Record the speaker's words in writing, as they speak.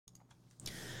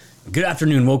Good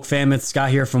afternoon, Woke fam. It's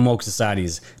Scott here from Woke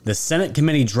Societies. The Senate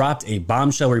committee dropped a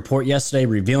bombshell report yesterday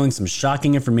revealing some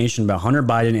shocking information about Hunter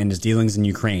Biden and his dealings in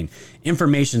Ukraine.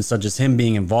 Information such as him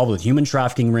being involved with human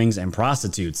trafficking rings and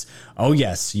prostitutes. Oh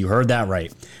yes, you heard that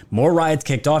right. More riots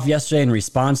kicked off yesterday in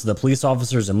response to the police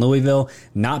officers in Louisville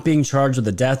not being charged with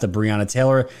the death of Breonna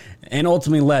Taylor, and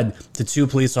ultimately led to 2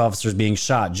 police officers being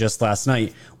shot just last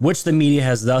night, which the media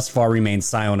has thus far remained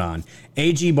silent on.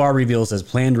 AG Barr reveals his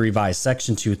plan to revise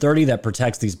Section 230 that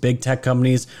protects these big tech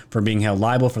companies from being held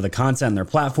liable for the content on their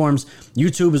platforms.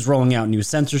 YouTube is rolling out new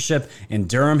censorship, and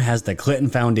Durham has the Clinton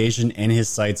Foundation in his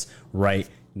sights right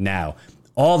now.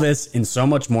 All this and so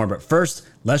much more, but first,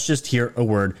 let's just hear a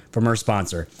word from our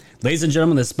sponsor. Ladies and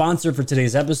gentlemen, the sponsor for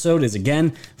today's episode is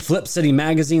again Flip City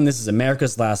Magazine. This is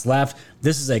America's Last Laugh.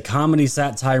 This is a comedy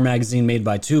satire magazine made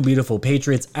by 2 beautiful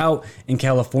patriots out in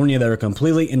California that are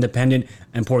completely independent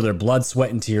and pour their blood, sweat,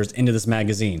 and tears into this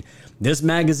magazine. This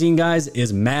magazine, guys,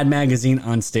 is Mad Magazine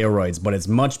on steroids, but it's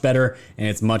much better and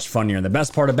it's much funnier. And the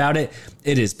best part about it,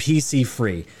 it is PC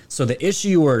free. So the issue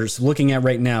you are looking at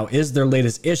right now is their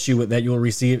latest issue that you will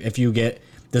receive if you get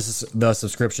the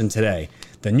subscription today.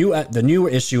 The new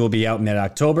issue will be out in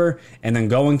mid-October, and then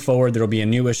going forward, there will be a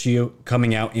new issue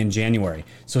coming out in January.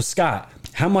 So Scott,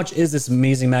 how much is this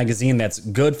amazing magazine that's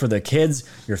good for the kids,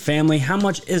 your family? How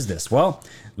much is this? Well,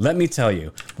 let me tell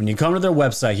you. When you come to their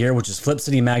website here, which is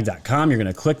flipcitymag.com, you're going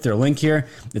to click their link here.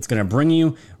 It's going to bring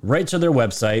you right to their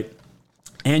website,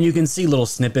 and you can see little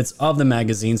snippets of the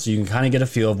magazine so you can kind of get a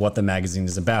feel of what the magazine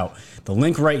is about. The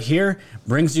link right here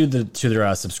brings you to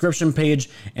their subscription page,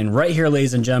 and right here,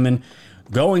 ladies and gentlemen,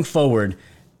 going forward,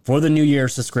 for the New Year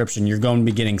subscription, you're going to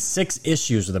be getting 6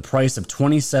 issues with a price of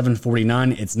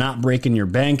 $27.49. It's not breaking your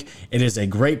bank. It is a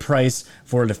great price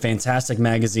for the fantastic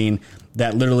magazine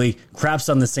that literally craps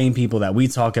on the same people that we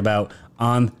talk about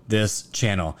on this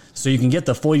channel. So you can get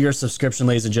the full year subscription,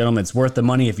 ladies and gentlemen. It's worth the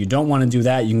money. If you don't want to do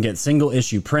that, you can get single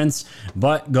issue prints.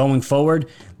 But going forward,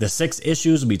 the 6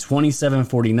 issues will be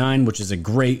 $27.49, which is a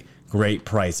great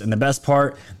price. And the best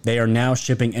part, they are now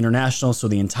shipping international, so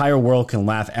the entire world can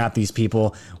laugh at these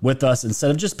people with us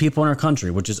instead of just people in our country,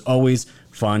 which is always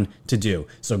fun to do.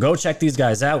 So go check these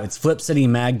guys out. It's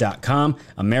flipcitymag.com,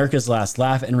 America's Last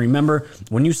Laugh. And remember,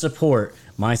 when you support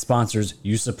my sponsors,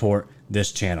 you support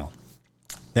this channel.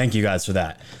 Thank you guys for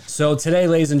that. So today,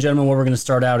 ladies and gentlemen, what we're going to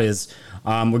start out is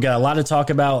we've got a lot to talk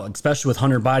about, especially with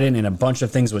Hunter Biden and a bunch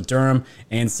of things with Durham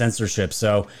and censorship.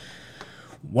 So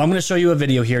I'm going to show you a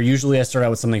video here. Usually I start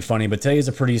out with something funny, but today is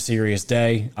a pretty serious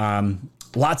day.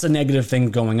 Lots of negative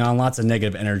things going on, lots of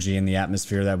negative energy in the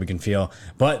atmosphere that we can feel.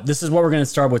 But this is what we're going to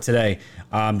start with today.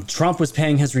 Trump was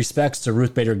paying his respects to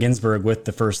Ruth Bader Ginsburg with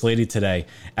the First Lady today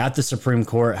at the Supreme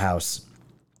Court House.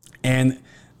 And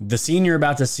the scene you're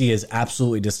about to see is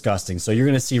absolutely disgusting. So you're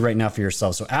going to see right now for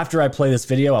yourself. So after I play this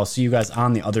video, I'll see you guys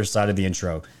on the other side of the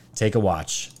intro. Take a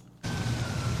watch.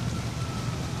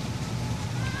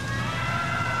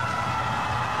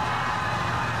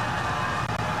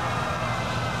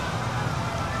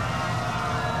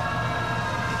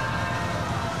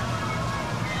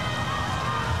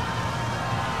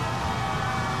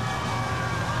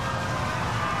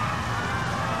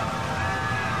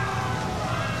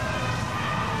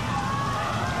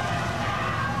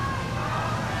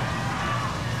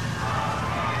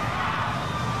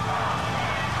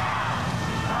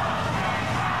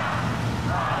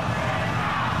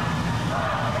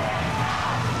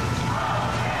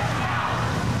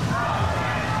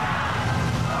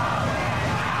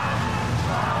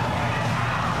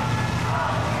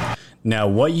 Now,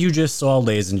 what you just saw,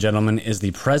 ladies and gentlemen, is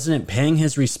the president paying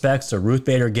his respects to Ruth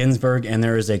Bader Ginsburg, and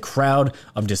there is a crowd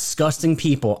of disgusting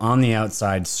people on the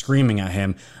outside screaming at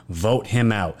him, vote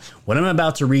him out. What I'm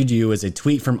about to read to you is a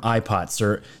tweet from iPod,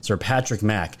 Sir Patrick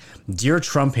Mack. Dear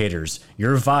Trump haters,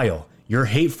 you're vile, you're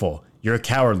hateful, you're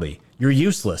cowardly, you're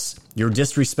useless, you're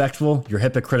disrespectful, you're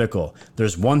hypocritical.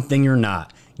 There's one thing you're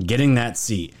not, getting that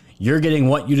seat. You're getting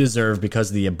what you deserve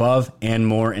because of the above and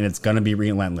more, and it's going to be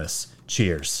relentless.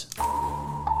 Cheers.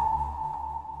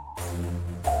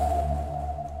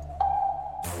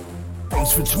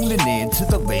 Thanks for tuning in to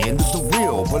the land of the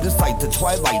real. But it's like the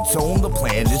Twilight Zone, the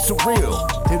plan is surreal.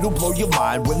 It'll blow your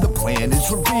mind when the plan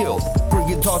is revealed.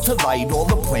 bringing dark to light all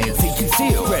the plans they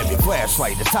conceal. Grab your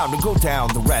flashlight, it's time to go down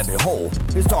the rabbit hole.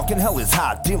 It's dark and hell is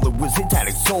hot, dealing with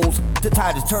satanic souls. The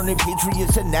tide is turning,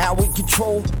 patriots are now in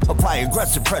control. Apply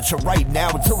aggressive pressure right now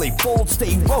until they fold.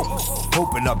 Stay woke,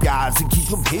 open up your eyes and keep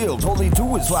them peeled. All they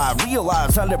do is lie,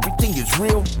 realize not everything is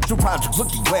real. Through Project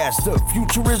Looking Glass, the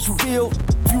future is revealed.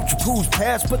 Future proves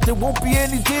past, but there won't be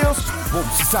any deals. Woke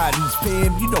society's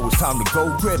fam, you know it's time to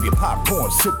go. Grab your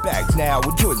popcorn, sit back now,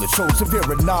 enjoy the show. Severe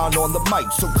and non on the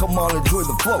mic, so come on, enjoy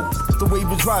the flow. The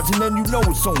wave is rising and you know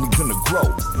it's only gonna grow.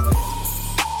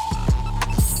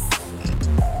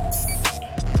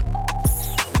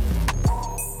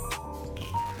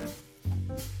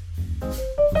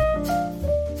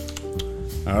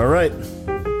 All right,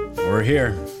 we're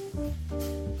here.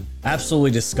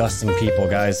 Absolutely disgusting people,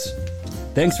 guys.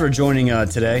 Thanks for joining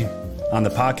today on the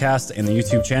podcast and the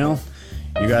YouTube channel.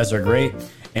 You guys are great.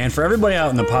 And for everybody out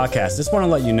in the podcast, just want to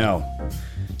let you know,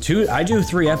 I do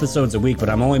 3 episodes a week, but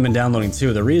I've only been downloading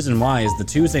 2. The reason why is the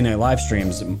Tuesday night live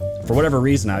streams, for whatever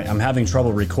reason, I'm having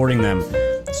trouble recording them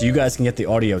so you guys can get the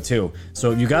audio too.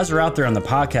 So if you guys are out there on the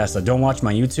podcast that don't watch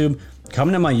my YouTube,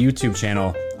 come to my YouTube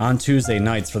channel on Tuesday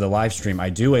nights for the live stream. I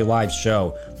do a live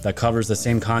show that covers the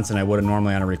same content I would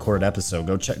normally on a recorded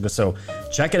episode.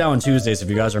 Check it out on Tuesdays if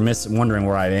you guys are wondering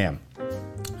where I am.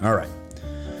 All right,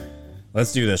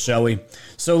 let's do this, shall we?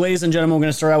 So, ladies and gentlemen, we're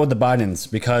going to start out with the Bidens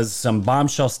because some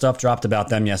bombshell stuff dropped about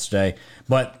them yesterday.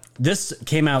 But this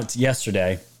came out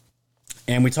yesterday,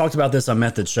 and we talked about this on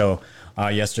Method's show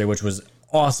yesterday, which was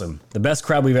awesome. The best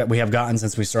crowd we have gotten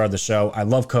since we started the show. I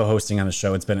love co-hosting on the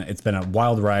show. It's been a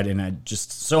wild ride, and I'm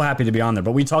just so happy to be on there.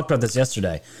 But we talked about this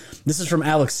yesterday. This is from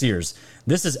Alex Sears.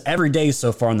 This is every day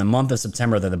so far in the month of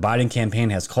September that the Biden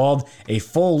campaign has called a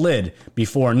full lid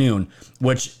before noon,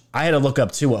 which I had to look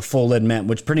up too what full lid meant,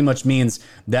 which pretty much means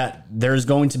that there's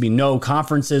going to be no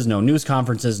conferences, no news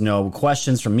conferences, no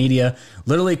questions from media,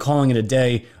 literally calling it a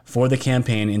day for the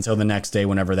campaign until the next day,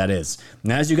 whenever that is.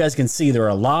 And as you guys can see, there are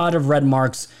a lot of red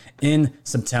marks in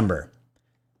September.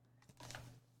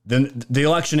 The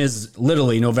election is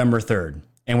literally November 3rd,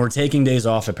 and we're taking days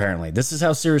off apparently. This is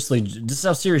how serious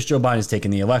Joe Biden is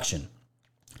taking the election.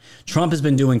 Trump has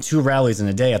been doing 2 rallies in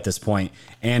a day at this point,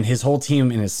 and his whole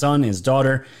team and his son, his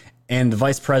daughter, and the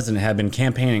vice president have been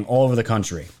campaigning all over the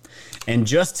country. And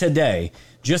just today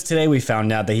we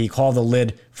found out that he called the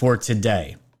lid for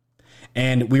today.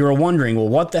 And we were wondering, well,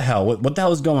 what the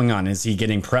hell is going on? Is he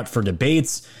getting prepped for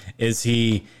debates? Is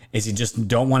he just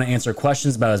don't want to answer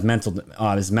questions about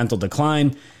his mental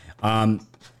decline?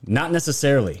 Not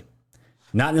necessarily.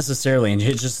 And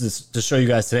just to show you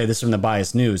guys today, this is from the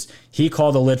Bias News. He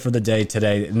called the lid for the day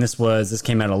today, and this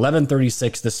came out at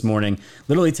 11:36 this morning,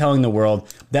 literally telling the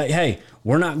world that, hey,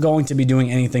 we're not going to be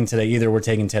doing anything today either. We're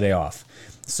taking today off.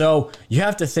 So you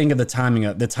have to think of the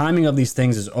timing of these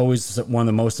things is always one of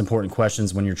the most important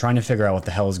questions when you're trying to figure out what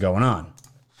the hell is going on.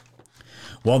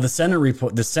 Well, the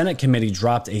Senate committee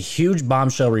dropped a huge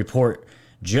bombshell report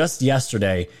just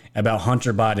yesterday about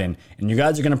Hunter Biden. And you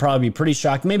guys are going to probably be pretty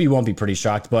shocked. Maybe you won't be pretty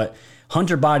shocked, but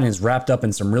Hunter Biden is wrapped up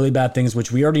in some really bad things,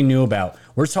 which we already knew about.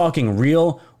 We're talking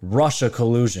real Russia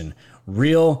collusion,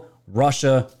 real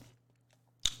Russia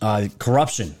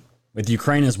corruption with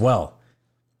Ukraine as well.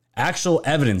 Actual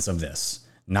evidence of this.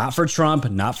 Not for Trump,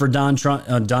 not for Donald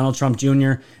Trump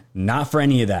Jr., not for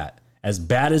any of that. As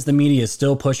bad as the media is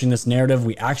still pushing this narrative,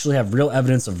 we actually have real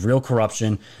evidence of real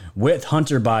corruption with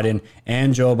Hunter Biden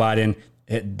and Joe Biden,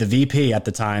 the VP at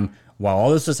the time, while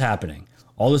all this is happening.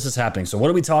 So what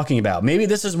are we talking about? Maybe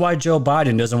this is why Joe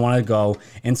Biden doesn't want to go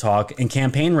and talk and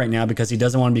campaign right now, because he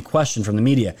doesn't want to be questioned from the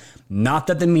media. Not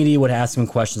that the media would ask him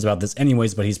questions about this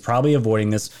anyways, but he's probably avoiding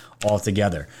this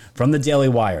altogether. From the Daily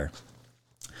Wire.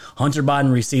 Hunter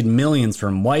Biden received millions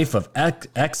from wife of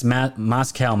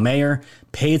ex-Moscow mayor,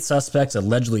 paid suspects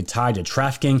allegedly tied to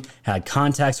trafficking, had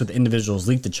contacts with individuals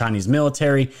leaked to Chinese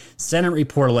military. Senate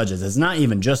report alleges it's not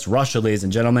even just Russia, ladies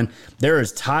and gentlemen. There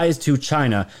is ties to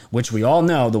China, which we all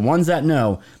know, the ones that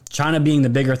know, China being the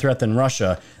bigger threat than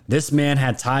Russia. This man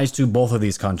had ties to both of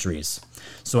these countries.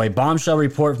 So a bombshell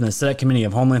report from the Senate Committee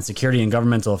of Homeland Security and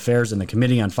Governmental Affairs and the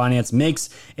Committee on Finance makes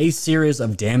a series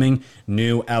of damning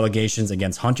new allegations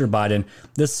against Hunter Biden,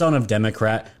 the son of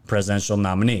Democrat presidential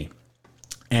nominee.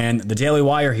 And the Daily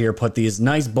Wire here put these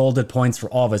nice bolded points for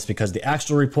all of us because the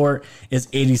actual report is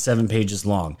 87 pages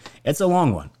long. It's a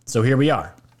long one. So here we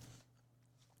are.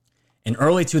 In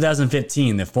early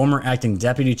 2015, the former acting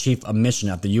deputy chief of mission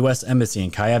at the U.S. Embassy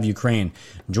in Kyiv, Ukraine,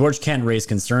 George Kent, raised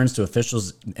concerns to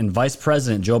officials in Vice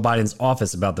President Joe Biden's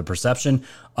office about the perception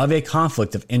of a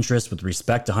conflict of interest with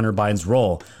respect to Hunter Biden's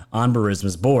role on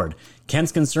Burisma's board.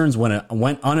 Kent's concerns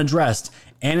went unaddressed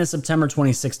And in September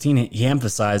 2016, he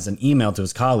emphasized an email to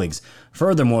his colleagues.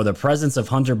 Furthermore, the presence of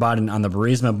Hunter Biden on the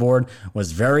Burisma board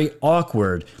was very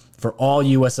awkward for all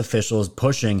U.S. officials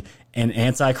pushing an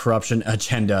anti-corruption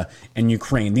agenda in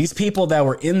Ukraine. These people that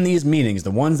were in these meetings,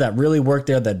 the ones that really worked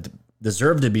there, that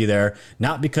deserve to be there,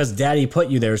 not because daddy put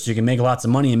you there so you can make lots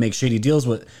of money and make shady deals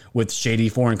with shady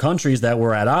foreign countries that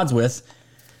we're at odds with,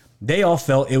 they all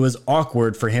felt it was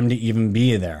awkward for him to even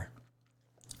be there.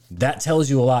 That tells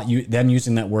you a lot, them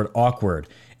using that word awkward.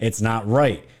 It's not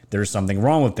right. There's something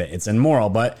wrong with it. It's immoral,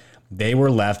 but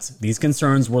these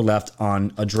concerns were left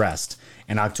unaddressed.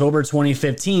 In October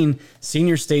 2015,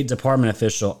 senior State Department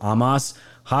official Amos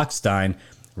Hochstein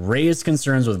raised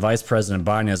concerns with Vice President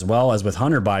Biden as well as with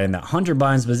Hunter Biden that Hunter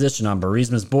Biden's position on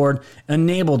Burisma's board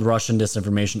enabled Russian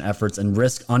disinformation efforts and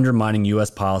risked undermining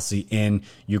U.S. policy in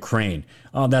Ukraine.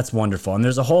 Oh, that's wonderful. And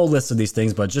there's a whole list of these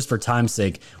things, but just for time's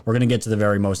sake, we're going to get to the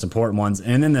very most important ones.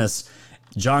 And in this,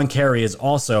 John Kerry is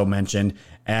also mentioned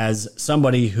as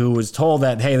somebody who was told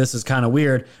that, hey, this is kind of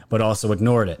weird, but also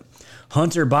ignored it.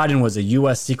 Hunter Biden was a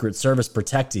U.S. Secret Service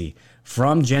protectee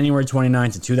from January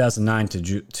 29 to 2009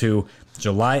 to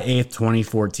July 8th,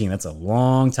 2014. That's a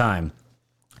long time.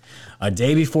 A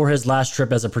day before his last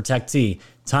trip as a protectee,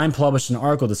 Time published an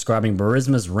article describing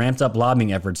Burisma's ramped-up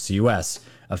lobbying efforts to U.S.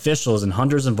 officials and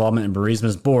Hunter's involvement in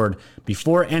Burisma's board.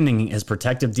 Before ending his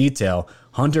protective detail,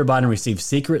 Hunter Biden received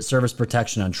Secret Service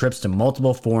protection on trips to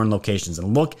multiple foreign locations.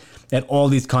 And look at all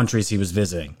these countries he was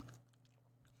visiting.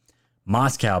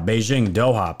 Moscow, Beijing,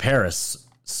 Doha, Paris,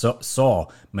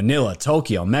 Seoul, Manila,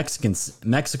 Tokyo,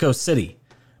 Mexico City,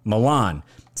 Milan.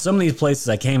 Some of these places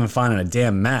I can't even find on a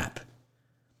damn map.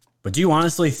 But do you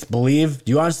honestly sit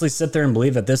there and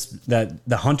believe that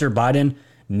the Hunter Biden,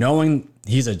 knowing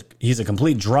he's a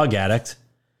complete drug addict,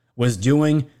 was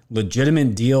doing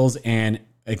legitimate deals and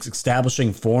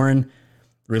establishing foreign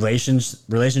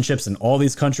relationships in all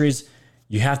these countries?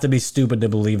 You have to be stupid to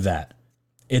believe that.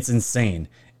 It's insane.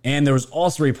 And there was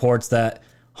also reports that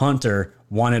Hunter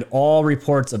wanted all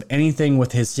reports of anything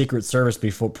with his Secret Service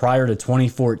prior to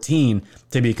 2014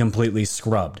 to be completely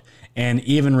scrubbed. And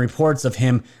even reports of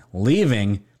him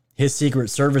leaving his Secret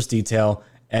Service detail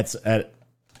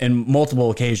in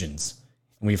multiple occasions.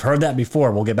 And we've heard that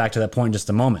before. We'll get back to that point in just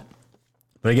a moment.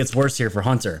 But it gets worse here for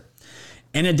Hunter.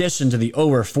 In addition to the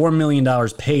over $4 million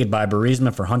paid by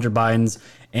Burisma for Hunter Biden's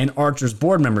and Archer's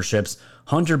board memberships,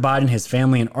 Hunter Biden, his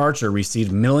family, and Archer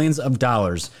received millions of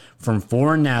dollars from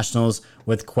foreign nationals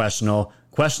with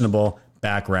questionable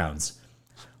backgrounds.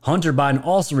 Hunter Biden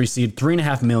also received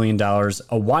 $3.5 million,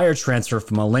 a wire transfer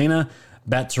from Elena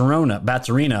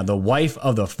Baturina, the wife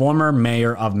of the former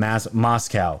mayor of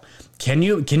Moscow. Can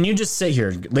you just sit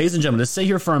here, ladies and gentlemen, just sit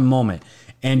here for a moment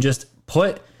and just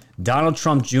put Donald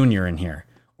Trump Jr. in here,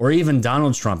 or even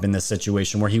Donald Trump in this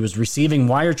situation where he was receiving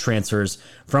wire transfers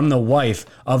from the wife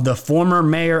of the former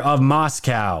mayor of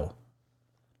Moscow.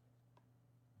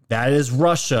 That is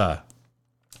Russia.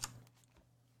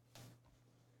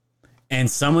 And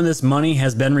some of this money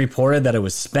has been reported that it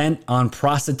was spent on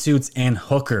prostitutes and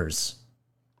hookers.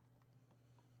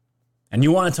 And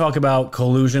you want to talk about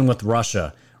collusion with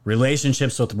Russia,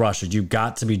 relationships with Russia, you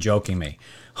got to be joking me.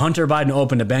 Hunter Biden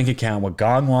opened a bank account with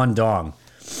Gong Wan Dong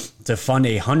to fund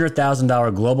a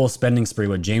 $100,000 global spending spree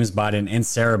with James Biden and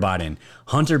Sarah Biden.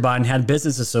 Hunter Biden had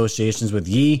business associations with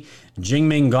Yi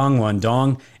Jingming Gongwan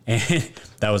Dong, and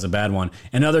that was a bad one,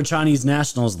 and other Chinese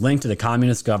nationals linked to the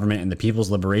Communist government and the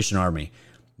People's Liberation Army.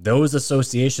 Those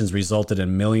associations resulted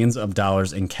in millions of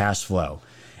dollars in cash flow.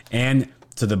 And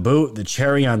to the boot, the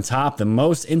cherry on top, the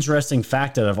most interesting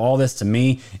fact out of all this to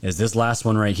me is this last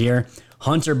one right here.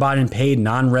 Hunter Biden paid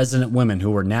non-resident women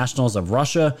who were nationals of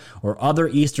Russia or other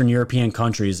Eastern European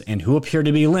countries and who appear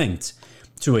to be linked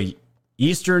to a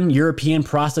Eastern European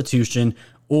prostitution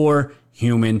or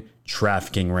human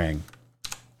trafficking ring.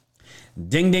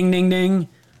 Ding, ding, ding, ding.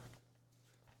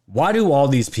 Why do all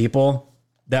these people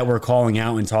that we're calling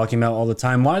out and talking about all the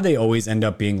time, why do they always end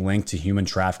up being linked to human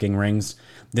trafficking rings?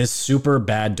 This super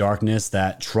bad darkness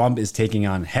that Trump is taking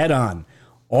on head on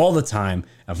all the time.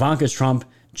 Ivanka Trump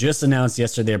just announced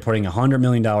yesterday they're putting $100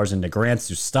 million into grants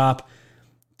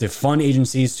to fund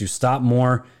agencies to stop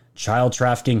more child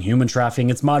trafficking, human trafficking.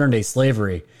 It's modern day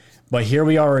slavery. But here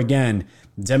we are again,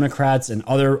 Democrats and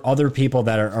other people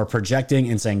that are projecting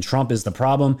and saying Trump is the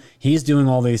problem. He's doing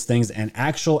all these things, and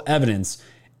actual evidence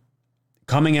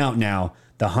coming out now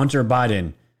that Hunter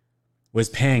Biden was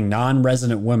paying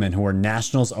non-resident women who are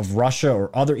nationals of Russia or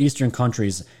other Eastern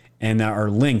countries and that are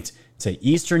linked to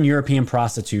Eastern European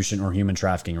prostitution or human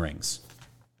trafficking rings.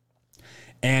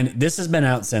 And this has been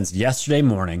out since yesterday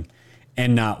morning,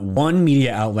 and not one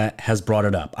media outlet has brought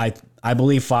it up. I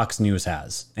believe Fox News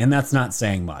has, and that's not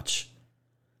saying much.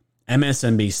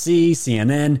 MSNBC,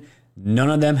 CNN, none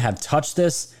of them have touched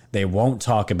this. They won't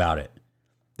talk about it.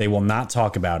 They will not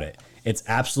talk about it. It's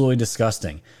absolutely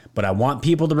disgusting. But I want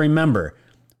people to remember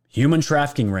human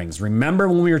trafficking rings. Remember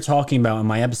when we were talking about in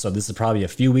my episode, this is probably a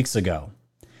few weeks ago,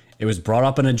 it was brought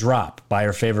up in a drop by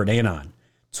our favorite Anon,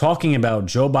 talking about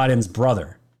Joe Biden's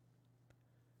brother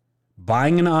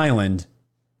buying an island,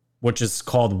 which is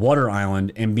called Water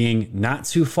Island, and being not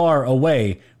too far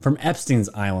away from Epstein's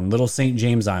Island, Little St.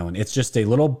 James Island. It's just a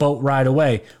little boat ride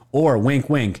away, or wink,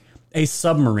 wink, a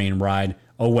submarine ride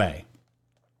away.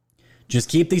 Just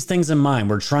keep these things in mind.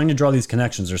 We're trying to draw these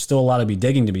connections. There's still a lot of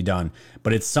digging to be done,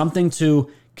 but it's something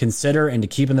to consider and to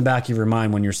keep in the back of your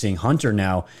mind when you're seeing Hunter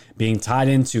now being tied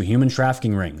into human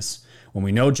trafficking rings. When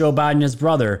we know Joe Biden and his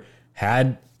brother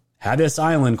had this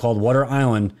island called Water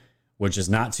Island, which is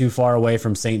not too far away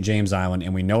from St. James Island,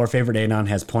 and we know our favorite Anon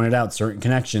has pointed out certain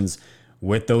connections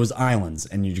with those islands.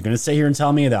 And you're going to sit here and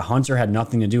tell me that Hunter had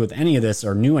nothing to do with any of this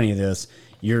or knew any of this?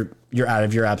 You're out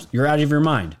of your mind.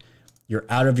 You're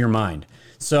out of your mind.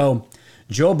 So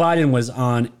Joe Biden was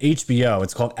on HBO.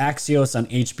 It's called Axios on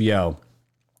HBO,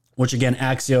 which again,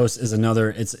 Axios is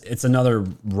it's another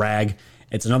rag.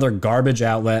 It's another garbage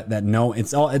outlet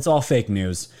it's all fake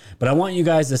news. But I want you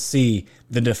guys to see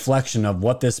the deflection of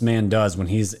what this man does when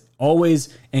he's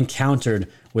always encountered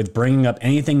with bringing up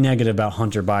anything negative about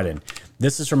Hunter Biden.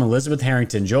 This is from Elizabeth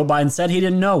Harrington. Joe Biden said he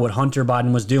didn't know what Hunter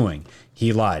Biden was doing.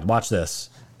 He lied. Watch this.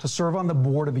 To serve on the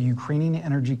board of a Ukrainian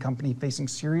energy company facing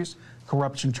serious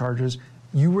corruption charges.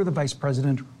 You were the vice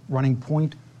president running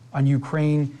point on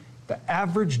Ukraine. The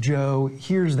average Joe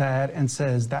hears that and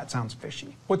says, that sounds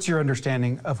fishy. What's your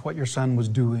understanding of what your son was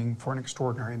doing for an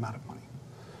extraordinary amount of money?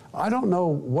 I don't know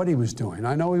what he was doing.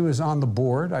 I know he was on the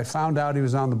board. I found out he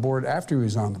was on the board after he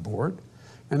was on the board,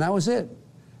 and that was it.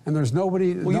 And there's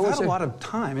nobody... Well, you've had a lot of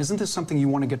time. Isn't this something you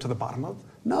want to get to the bottom of?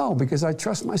 No, because I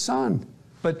trust my son.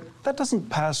 But that doesn't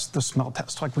pass the smell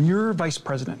test. Like when you're vice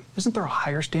president, isn't there a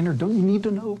higher standard? Don't you need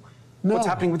to know what's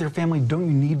happening with your family? Don't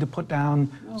you need to put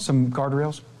down some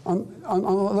guardrails?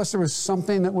 Unless there was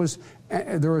something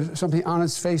something on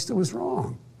its face that was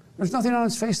wrong. There's nothing on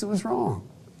its face that was wrong.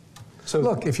 So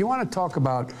look, if you want to talk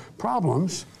about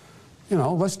problems,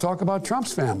 let's talk about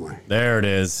Trump's family. There it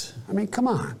is. I mean, come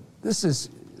on. This is...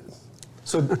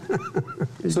 So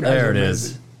there it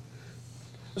is.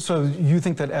 So you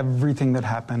think that everything that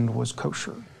happened was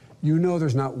kosher?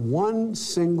 There's not one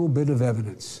single bit of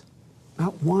evidence,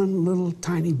 not one little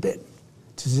tiny bit,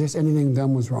 to suggest anything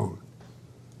done was wrong.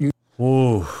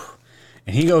 Ooh,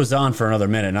 and he goes on for another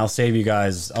minute, and I'll save you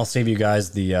guys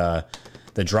the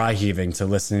dry heaving to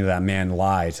listening to that man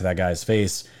lie to that guy's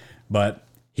face. But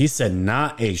he said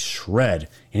not a shred,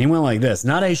 and he went like this: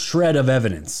 not a shred of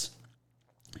evidence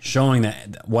showing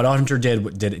that what Hunter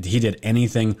did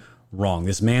anything wrong.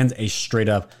 This man's a straight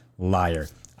up liar.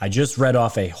 I just read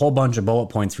off a whole bunch of bullet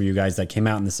points for you guys that came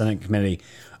out in the Senate committee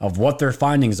of what their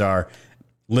findings are.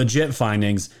 Legit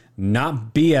findings,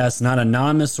 not BS, not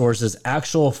anonymous sources,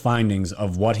 actual findings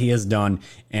of what he has done,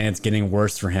 and it's getting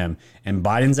worse for him. And Joe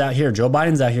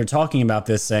Biden's out here talking about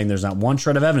this, saying there's not one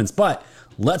shred of evidence. But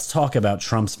let's talk about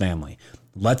Trump's family.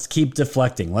 Let's keep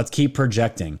deflecting. Let's keep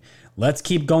projecting. Let's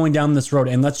keep going down this road,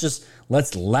 and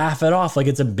let's laugh it off like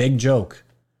it's a big joke.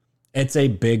 It's a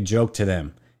big joke to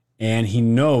them. And he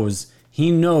knows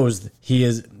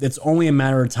it's only a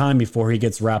matter of time before he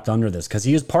gets wrapped under this, because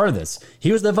he is part of this.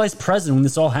 He was the vice president when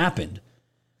this all happened.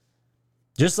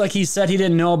 Just like he said he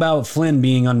didn't know about Flynn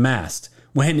being unmasked,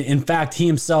 when in fact he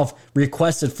himself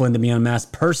requested Flynn to be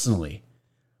unmasked personally.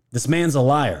 This man's a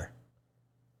liar.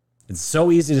 It's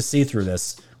so easy to see through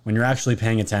this when you're actually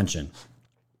paying attention.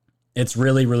 It's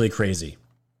really, really crazy.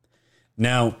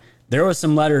 Now, there were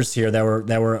some letters here that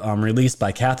were released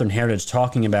by Catherine Heritage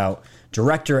talking about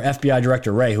FBI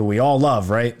Director Wray, who we all love,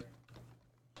 right?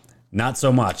 Not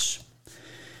so much.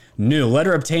 New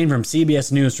letter obtained from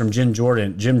CBS News from Jim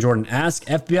Jordan asked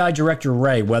FBI Director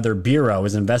Wray whether Bureau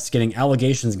is investigating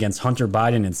allegations against Hunter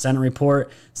Biden in Senate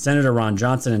report, Senator Ron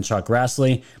Johnson and Chuck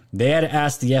Grassley. They had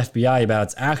asked the FBI about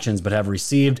its actions but have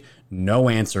received no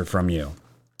answer from you.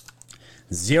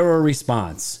 Zero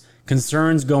response.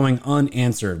 Concerns going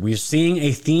unanswered. We're seeing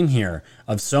a theme here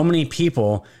of so many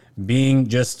people being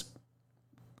just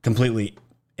completely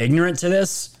ignorant to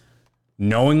this,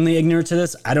 knowingly ignorant to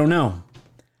this. I don't know.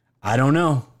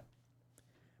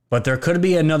 But there could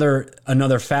be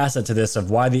another facet to this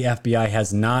of why the FBI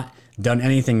has not done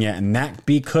anything yet, and that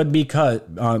could be because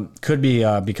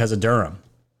of Durham.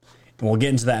 And we'll get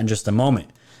into that in just a moment.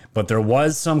 But there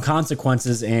was some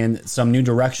consequences and some new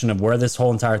direction of where this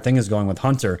whole entire thing is going with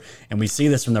Hunter. And we see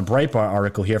this from the Breitbart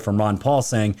article here from Ron Paul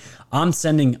saying, I'm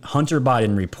sending Hunter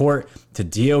Biden report to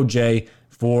DOJ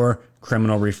for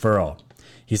criminal referral.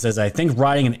 He says, I think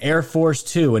riding an Air Force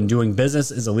 2 and doing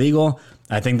business is illegal.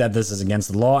 I think that this is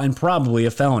against the law and probably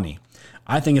a felony.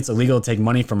 I think it's illegal to take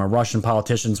money from a Russian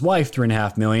politician's wife,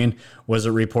 $3.5 million. Was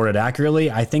it reported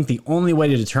accurately? I think the only way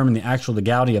to determine the actual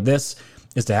legality of this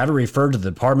is to have it referred to the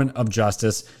Department of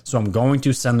Justice. So I'm going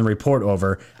to send the report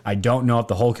over. I don't know if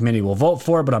the whole committee will vote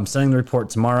for it, but I'm sending the report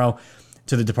tomorrow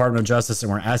to the Department of Justice,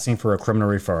 and we're asking for a criminal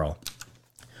referral.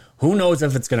 Who knows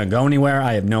if it's going to go anywhere?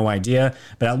 I have no idea,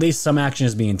 but at least some action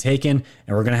is being taken,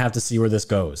 and we're going to have to see where this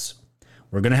goes.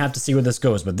 We're going to have to see where this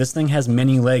goes, but this thing has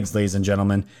many legs, ladies and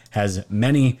gentlemen, has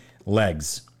many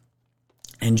legs.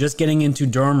 And just getting into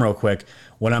Durham real quick,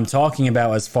 what I'm talking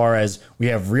about as far as we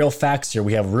have real facts here,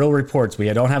 we have real reports,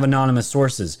 we don't have anonymous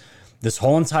sources. This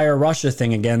whole entire Russia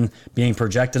thing, again, being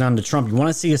projected onto Trump. You want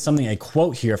to see a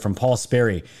quote here from Paul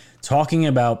Sperry talking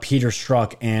about Peter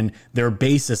Strzok and their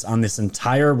basis on this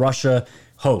entire Russia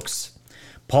hoax.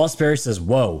 Paul Sperry says,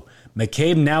 whoa,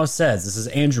 McCabe now says, this is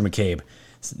Andrew McCabe,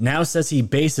 now says he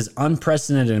based his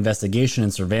unprecedented investigation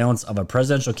and surveillance of a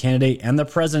presidential candidate and the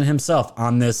president himself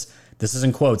on this is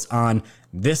in quotes, on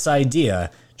this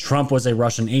idea Trump was a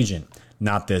Russian agent.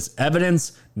 Not this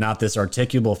evidence, not this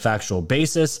articulable factual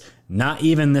basis, not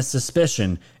even this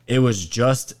suspicion. It was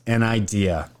just an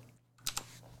idea.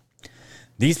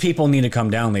 These people need to come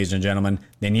down, ladies and gentlemen.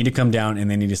 They need to come down and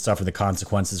they need to suffer the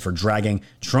consequences for dragging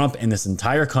Trump and this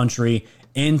entire country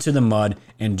into the mud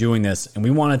and doing this. And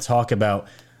we want to talk about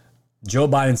Joe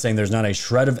Biden saying there's not a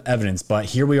shred of evidence, but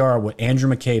here we are with Andrew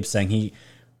McCabe saying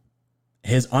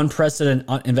his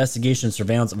unprecedented investigation and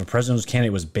surveillance of a presidential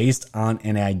candidate was based on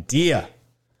an idea.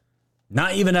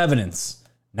 Not even evidence,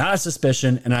 not a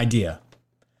suspicion, an idea.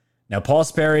 Now, Paul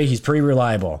Sperry, he's pretty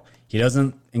reliable. He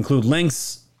doesn't include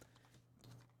links.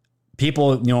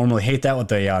 People normally hate that with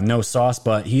the no sauce,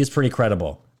 but he is pretty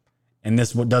credible. And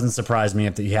this doesn't surprise me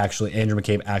if Andrew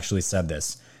McCabe actually said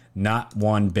this. Not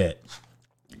one bit.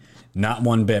 Not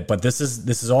one bit. But this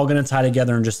is all going to tie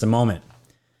together in just a moment.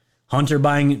 Hunter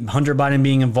Biden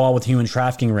being involved with human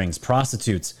trafficking rings,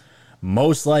 prostitutes,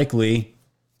 most likely,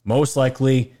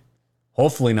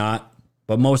 hopefully not,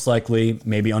 but most likely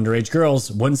maybe underage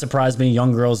girls. Wouldn't surprise me.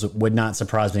 Young girls would not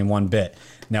surprise me one bit.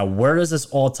 Now, where does this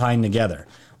all tie in together?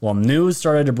 Well, news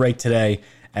started to break today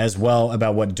as well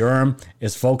about what Durham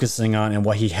is focusing on and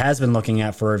what he has been looking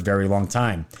at for a very long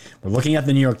time. We're looking at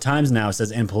the New York Times now. It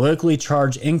says, in politically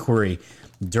charged inquiry,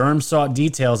 Durham sought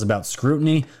details about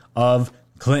scrutiny of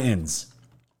Clintons.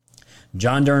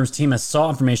 John Durham's team has sought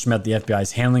information about the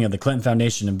FBI's handling of the Clinton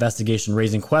Foundation investigation,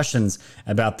 raising questions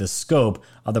about the scope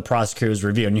of the prosecutor's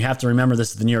review. And you have to remember,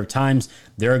 this is the New York Times.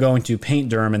 They're going to paint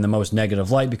Durham in the most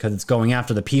negative light because it's going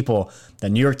after the people that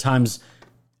New York Times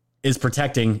is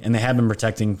protecting, and they have been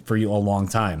protecting for you a long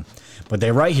time. But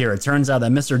they write here, it turns out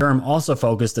that Mr. Durham also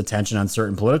focused attention on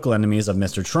certain political enemies of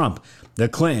Mr. Trump, the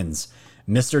Clintons.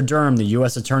 Mr. Durham, the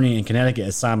U.S. attorney in Connecticut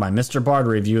assigned by Mr. Barr to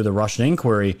review the Russian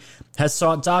inquiry, has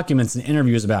sought documents and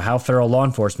interviews about how federal law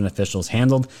enforcement officials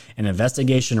handled an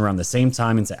investigation around the same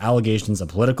time into allegations of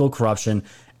political corruption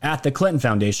at the Clinton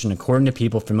Foundation, according to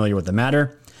people familiar with the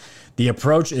matter. The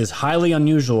approach is highly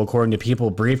unusual, according to people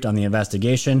briefed on the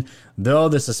investigation. Though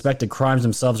the suspected crimes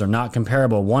themselves are not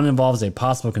comparable, one involves a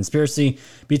possible conspiracy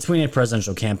between a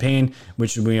presidential campaign,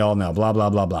 which we all know, blah, blah,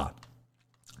 blah, blah.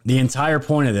 The entire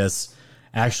point of this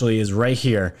actually is right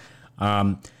here.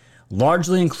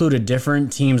 Largely included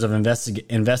different teams of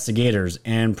investigators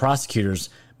and prosecutors.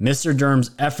 Mr.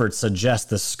 Durham's efforts suggest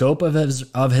the scope of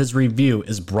his review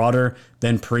is broader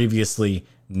than previously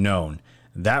known.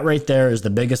 That right there is the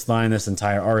biggest line in this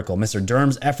entire article. Mr.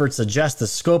 Durham's efforts suggest the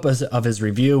scope of his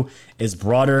review is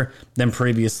broader than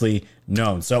previously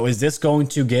known. So is this going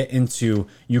to get into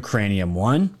Ukrainian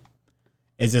 1?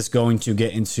 Is this going to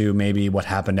get into maybe what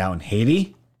happened out in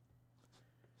Haiti?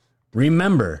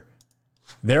 Remember,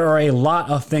 there are a lot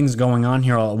of things going on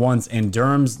here all at once, and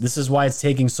this is why it's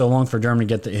taking so long for Durham to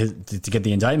get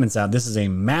the indictments out. This is a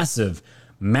massive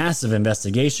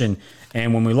investigation.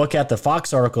 And when we look at the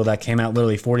Fox article that came out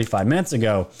literally 45 minutes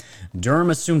ago, Durham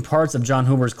assumed parts of John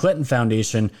Hoover's Clinton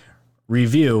Foundation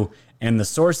review. And the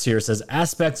source here says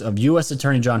aspects of U.S.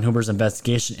 Attorney John Hoover's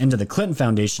investigation into the Clinton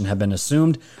Foundation have been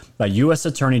assumed by U.S.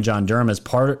 Attorney John Durham as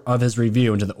part of his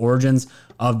review into the origins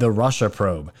of the Russia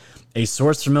probe. A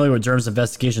source familiar with Durham's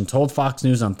investigation told Fox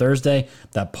News on Thursday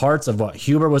that parts of what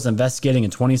Hoover was investigating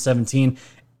in 2017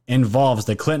 involves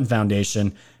the Clinton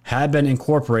Foundation had been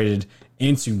incorporated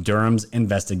into Durham's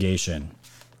investigation.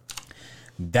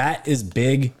 That is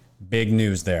big, big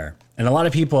news there. And a lot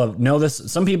of people know this.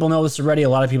 Some people know this already. A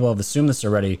lot of people have assumed this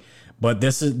already. But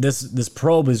this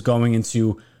probe is going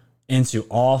into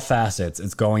all facets.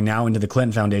 It's going now into the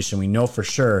Clinton Foundation. We know for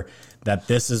sure that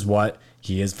this is what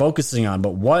he is focusing on.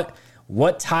 But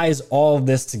what ties all of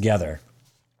this together?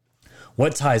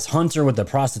 What ties Hunter with the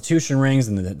prostitution rings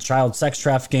and the child sex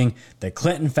trafficking, the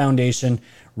Clinton Foundation?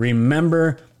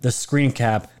 Remember the screen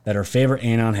cap that our favorite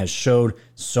Anon has showed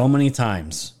so many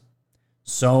times.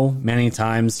 So many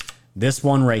times. This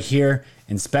one right here,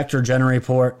 Inspector General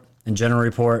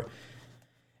Report,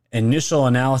 initial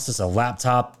analysis of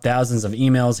laptop, thousands of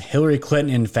emails, Hillary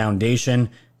Clinton Foundation,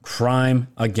 crime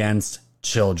against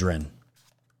children.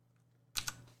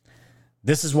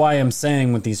 This is why I'm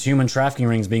saying with these human trafficking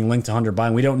rings being linked to Hunter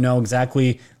Biden, we don't know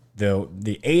exactly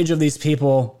the age of these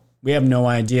people. We have no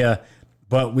idea,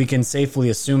 but we can safely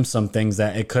assume some things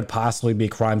that it could possibly be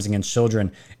crimes against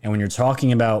children. And when you're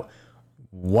talking about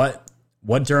what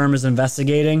Durham is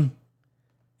investigating,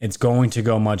 it's going to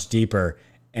go much deeper.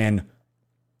 And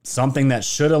something that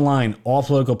should align all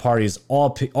political parties,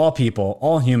 all people,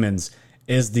 all humans,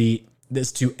 is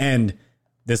to end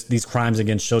these crimes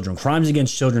against children. Crimes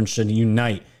against children should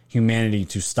unite humanity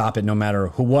to stop it, no matter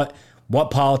what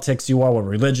politics you are, what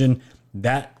religion.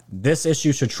 This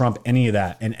issue should trump any of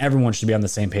that, and everyone should be on the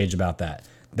same page about that.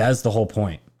 That is the whole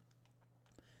point.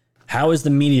 How is the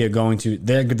media going to?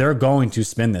 They're going to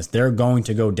spin this. They're going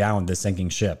to go down the sinking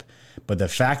ship. But the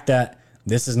fact that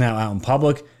this is now out in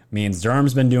public means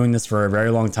Durham's been doing this for a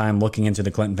very long time, looking into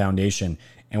the Clinton Foundation,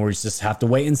 and we just have to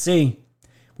wait and see.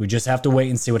 We just have to wait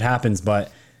and see what happens.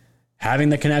 But having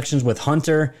the connections with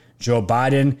Hunter, Joe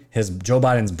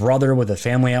Biden's brother with a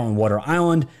family out in Water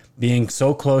Island, being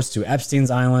so close to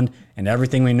Epstein's Island, and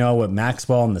everything we know with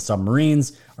Maxwell and the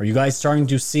submarines, are you guys starting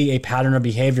to see a pattern of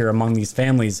behavior among these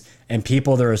families and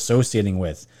people they're associating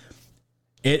with?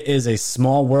 It is a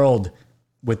small world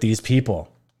with these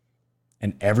people,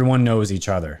 and everyone knows each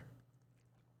other.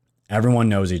 Everyone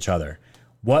knows each other.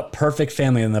 What perfect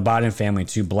family in the Biden family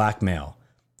to blackmail?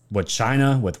 With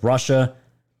China, with Russia,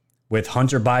 with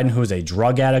Hunter Biden, who is a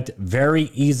drug addict, very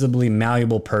easily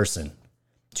malleable person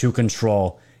to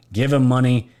control. Give him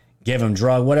money, give him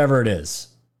drug, whatever it is.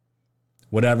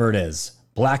 Whatever it is.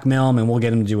 Blackmail him and we'll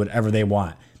get him to do whatever they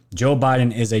want. Joe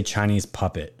Biden is a Chinese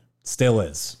puppet. Still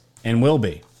is. And will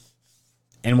be.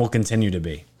 And will continue to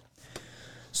be.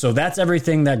 So that's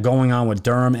everything that going on with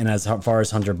Durham and as far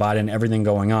as Hunter Biden, everything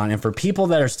going on. And for people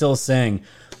that are still saying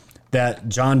that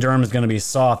John Durham is going to be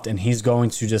soft and he's going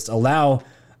to just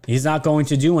he's not going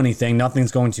to do anything,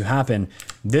 nothing's going to happen.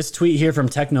 This tweet here from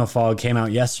Technofog came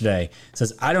out yesterday. It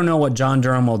says, I don't know what John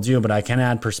Durham will do, but I can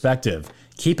add perspective.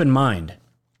 Keep in mind,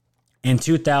 in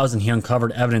 2000, he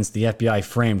uncovered evidence the FBI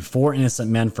framed 4 innocent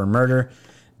men for murder.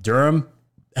 Durham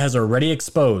has already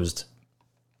exposed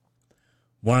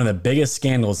one of the biggest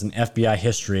scandals in FBI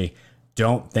history.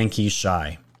 Don't think he's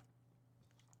shy.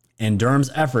 In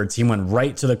Durham's efforts, he went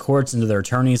right to the courts and to their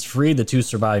attorneys, freed the 2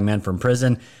 surviving men from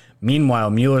prison.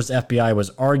 Meanwhile, Mueller's FBI was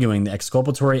arguing the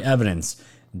exculpatory evidence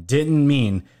didn't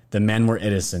mean the men were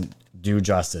innocent. Do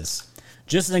justice.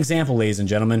 Just an example, ladies and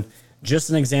gentlemen. Just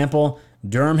an example.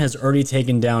 Durham has already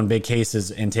taken down big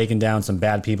cases and taken down some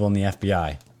bad people in the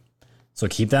FBI. So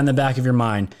keep that in the back of your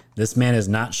mind. This man is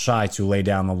not shy to lay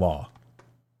down the law.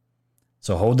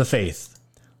 So hold the faith.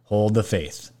 Hold the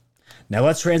faith. Now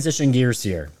let's transition gears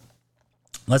here.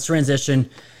 Let's transition.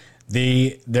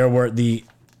 There were the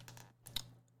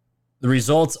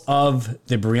results of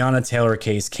the Breonna Taylor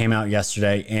case came out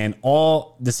yesterday, and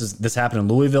this happened in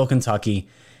Louisville, Kentucky,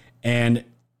 and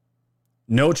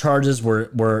no charges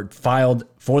were filed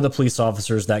for the police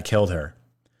officers that killed her.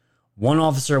 One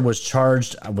officer was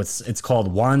charged with, it's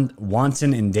called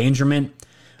wanton endangerment.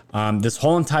 This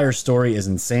whole entire story is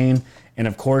insane. And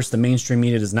of course, the mainstream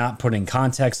media does not put in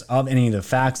context of any of the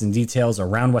facts and details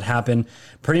around what happened.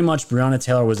 Pretty much, Breonna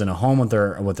Taylor was in a home with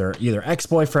her either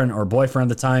ex-boyfriend or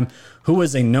boyfriend at the time, who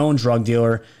was a known drug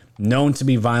dealer, known to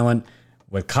be violent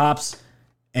with cops.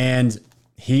 And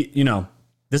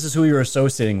this is who you were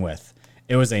associating with.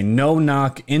 It was a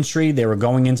no-knock entry. They were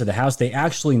going into the house. They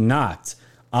actually knocked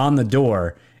on the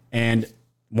door, and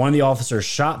one of the officers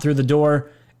shot through the door,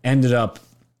 ended up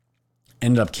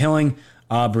killing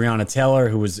Breonna Taylor,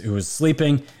 who was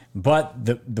sleeping, but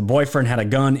the boyfriend had a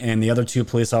gun, and the other 2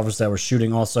 police officers that were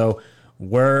shooting also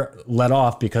were let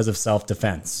off because of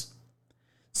self-defense.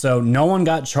 So no one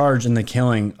got charged in the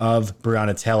killing of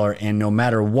Breonna Taylor, and no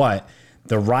matter what,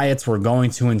 the riots were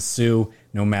going to ensue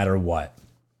no matter what.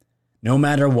 No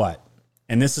matter what.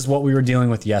 And this is what we were dealing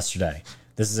with yesterday.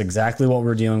 This is exactly what we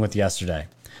were dealing with yesterday.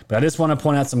 But I just want to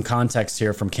point out some context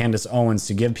here from Candace Owens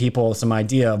to give people some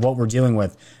idea of what we're dealing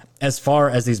with as far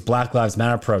as these Black Lives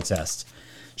Matter protests.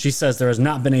 She says there has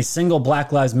not been a single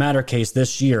Black Lives Matter case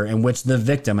this year in which the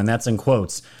victim, and that's in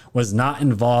quotes, was not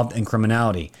involved in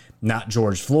criminality. Not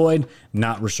George Floyd,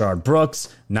 not Rayshard Brooks,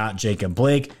 not Jacob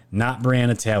Blake, not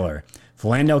Breonna Taylor.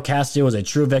 Philando Castile was a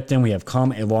true victim. We have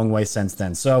come a long way since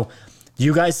then. So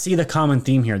you guys see the common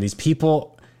theme here. These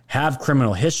people have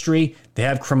criminal history. They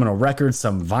have criminal records,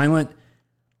 some violent,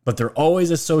 but they're always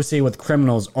associated with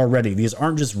criminals already. These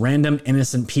aren't just random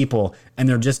innocent people, and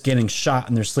they're just getting shot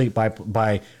in their sleep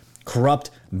by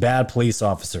corrupt, bad police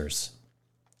officers.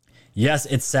 Yes,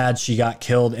 it's sad she got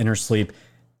killed in her sleep.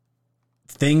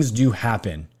 Things do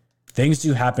happen. Things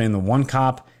do happen, and the one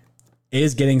cop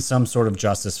is getting some sort of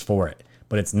justice for it,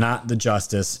 but it's not the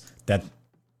justice that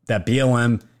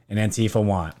BLM and Antifa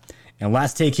want. And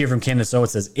last take here from Candace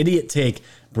Owens says, idiot take,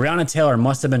 Breonna Taylor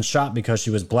must have been shot because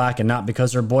she was black and not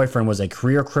because her boyfriend was a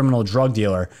career criminal drug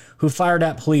dealer who fired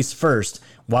at police first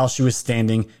while she was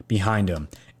standing behind him.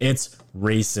 It's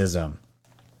racism.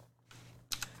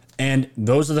 And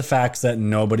those are the facts that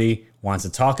nobody wants to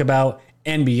talk about.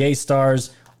 NBA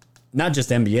stars, not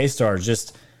just NBA stars,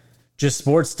 just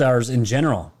sports stars in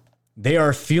general. They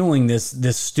are fueling this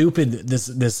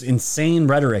insane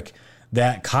rhetoric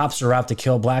that cops are out to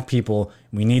kill black people.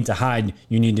 We need to hide.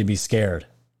 You need to be scared.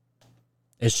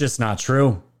 It's just not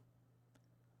true.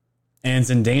 And it's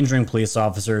endangering police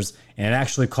officers. And it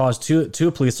actually caused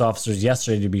two police officers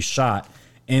yesterday to be shot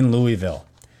in Louisville.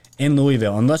 And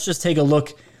let's just take a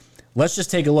look.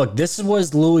 This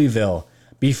was Louisville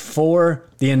before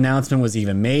the announcement was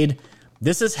even made.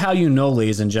 This is how you know,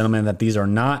 ladies and gentlemen, that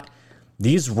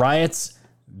these riots,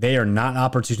 they are not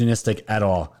opportunistic at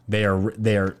all. They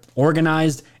are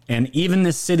organized, and even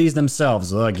the cities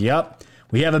themselves are like, yep,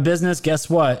 we have a business. Guess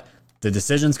what? The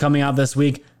decision's coming out this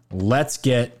week. Let's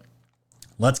get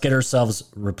ourselves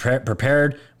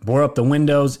prepared, board up the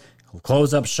windows,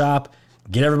 close up shop,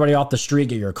 get everybody off the street,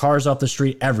 get your cars off the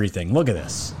street, everything. Look at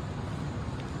this.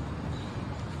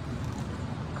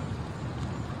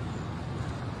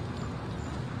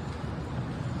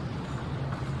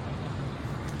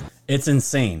 It's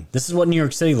insane. This is what New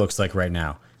York City looks like right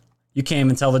now. You can't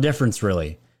even tell the difference,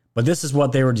 really. But this is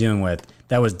what they were dealing with.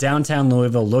 That was downtown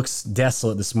Louisville. Looks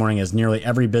desolate this morning as nearly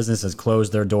every business has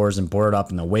closed their doors and boarded up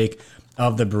in the wake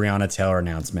of the Breonna Taylor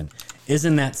announcement.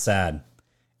 Isn't that sad?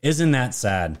 Isn't that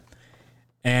sad?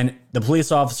 And the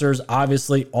police officers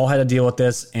obviously all had to deal with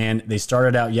this, and they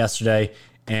started out yesterday.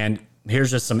 And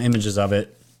here's just some images of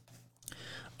it.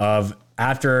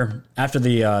 After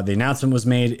the announcement was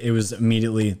made, it was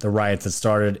immediately the riots that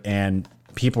started, and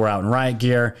people were out in riot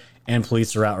gear, and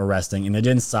police are out arresting, and it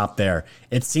didn't stop there.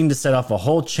 It seemed to set off a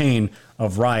whole chain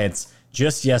of riots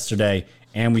just yesterday,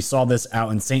 and we saw this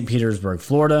out in St. Petersburg,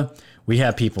 Florida. We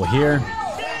have people here.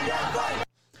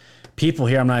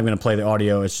 I'm not even going to play the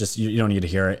audio. It's just, you don't need to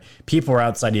hear it. People are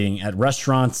outside eating at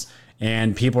restaurants,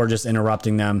 and people are just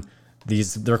interrupting them.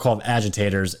 They're called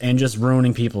agitators, and just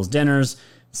ruining people's dinners,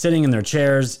 sitting in their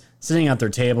chairs, sitting at their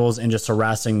tables, and just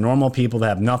harassing normal people that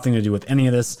have nothing to do with any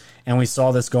of this. And we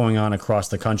saw this going on across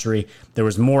the country. There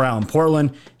was more out in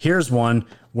Portland. Here's one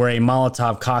where a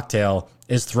Molotov cocktail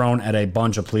is thrown at a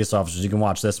bunch of police officers. You can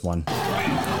watch this one.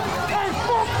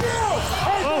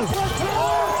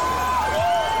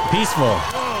 Peaceful.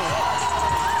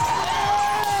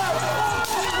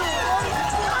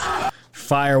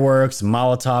 Fireworks,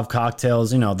 Molotov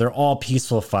cocktails, they're all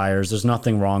peaceful fires. There's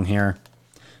nothing wrong here.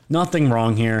 Nothing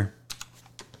wrong here.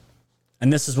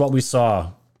 And this is what we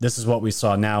saw.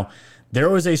 Now, there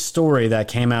was a story that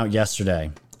came out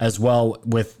yesterday as well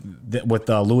with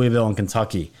Louisville and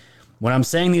Kentucky. When I'm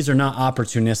saying these are not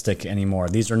opportunistic anymore,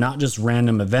 these are not just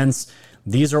random events.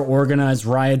 These are organized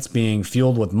riots being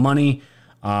fueled with money,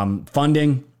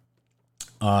 funding,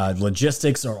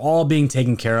 logistics are all being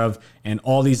taken care of. And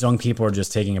all these young people are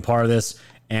just taking a part of this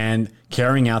and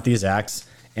carrying out these acts.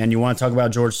 And you want to talk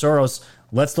about George Soros?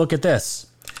 Let's look at this.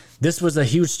 This was a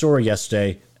huge story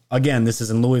yesterday. Again, this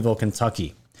is in Louisville,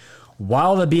 Kentucky.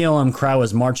 While the BLM crowd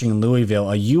was marching in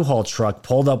Louisville, a U-Haul truck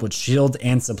pulled up with shields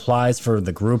and supplies for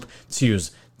the group to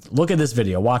use. Look at this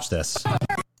video. Watch this.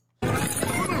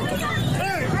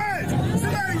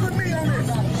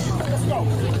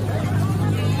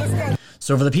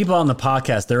 So for the people on the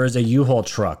podcast, there is a U-Haul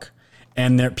truck.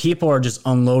 And people are just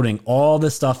unloading all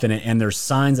this stuff in it. And there's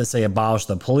signs that say abolish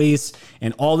the police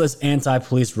and all this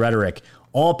anti-police rhetoric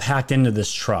all packed into this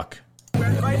truck.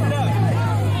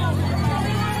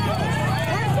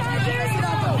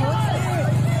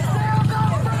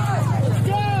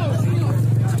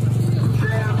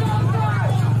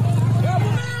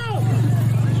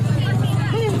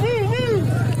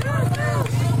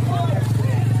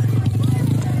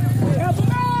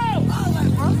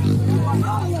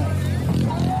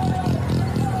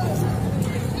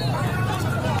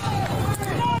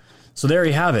 So there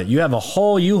you have it. You have a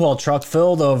whole U-Haul truck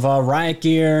filled of riot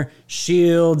gear,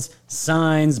 shields,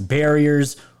 signs,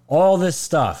 barriers, all this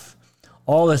stuff.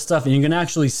 And you can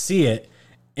actually see it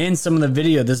in some of the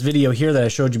video, this video here that I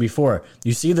showed you before.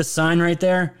 You see the sign right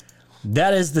there?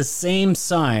 That is the same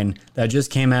sign that just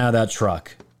came out of that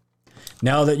truck.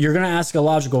 Now that you're going to ask a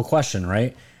logical question,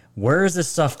 right? Where is this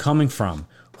stuff coming from?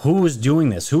 Who was doing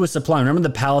this? Who was supplying? Remember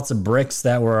the pallets of bricks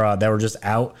that were just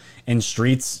out in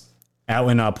streets out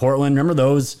in Portland? Remember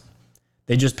those?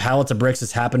 They just pallets of bricks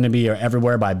just happened to be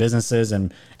everywhere by businesses,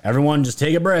 and everyone just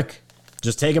take a brick.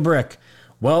 Just take a brick.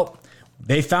 Well,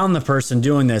 they found the person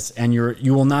doing this, and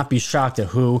you will not be shocked at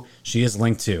who she is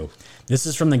linked to. This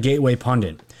is from the Gateway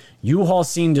Pundit. U-Haul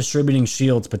seen distributing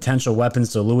shields, potential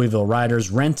weapons to Louisville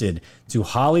rioters, rented to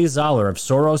Holly Zoller of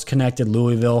Soros-connected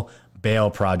Louisville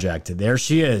Bail Project. There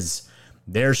she is.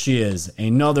 There she is.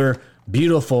 Another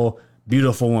beautiful,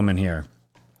 beautiful woman here.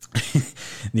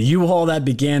 The U-Haul that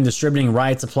began distributing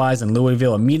riot supplies in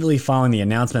Louisville immediately following the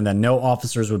announcement that no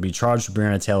officers would be charged for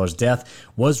Breonna Taylor's death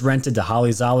was rented to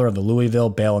Holly Zoller of the Louisville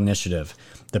Bail Initiative.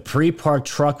 The pre-parked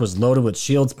truck was loaded with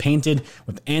shields painted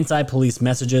with anti-police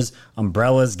messages,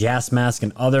 umbrellas, gas masks,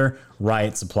 and other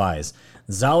riot supplies.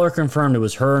 Zoller confirmed it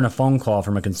was her in a phone call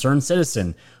from a concerned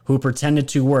citizen who pretended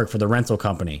to work for the rental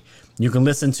company. You can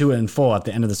listen to it in full at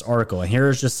the end of this article, and here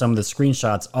is just some of the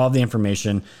screenshots of the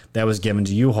information that was given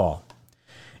to U-Haul.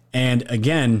 And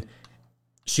again,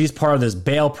 she's part of this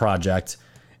bail project,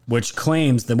 which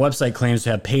claims, the website claims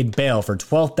to have paid bail for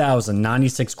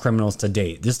 12,096 criminals to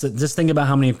date. Just think about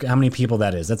how many people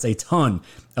that is. That's a ton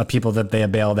of people that they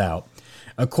have bailed out.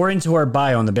 According to her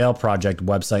bio on the Bail Project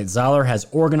website, Zoller has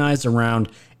organized around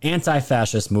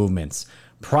anti-fascist movements.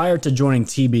 Prior to joining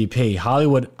TBP,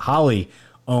 Holly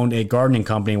owned a gardening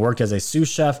company, worked as a sous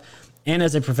chef, and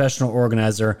as a professional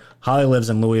organizer. Holly lives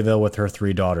in Louisville with her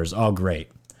 3 daughters. Oh, great.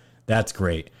 That's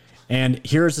great. And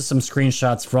here's just some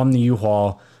screenshots from the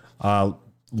U-Haul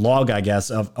log, I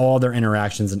guess, of all their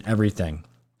interactions and everything.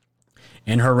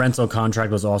 And her rental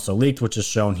contract was also leaked, which is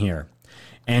shown here.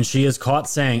 And she is caught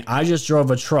saying, "I just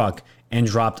drove a truck and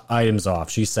dropped items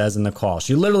off," she says in the call.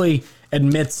 She literally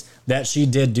admits that she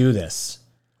did do this.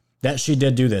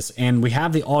 And we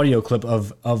have the audio clip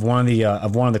of one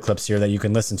of the clips here that you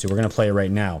can listen to. We're going to play it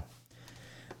right now.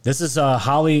 This is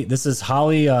Holly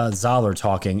Zoller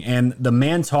talking, and the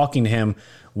man talking to him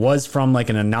was from like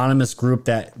an anonymous group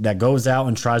that goes out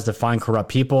and tries to find corrupt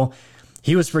people.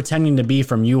 He was pretending to be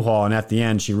from U-Haul, and at the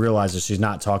end, she realizes she's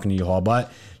not talking to U-Haul,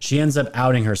 but she ends up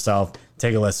outing herself.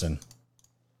 Take a listen.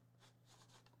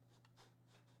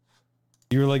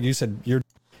 You said you're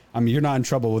not in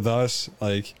trouble with us.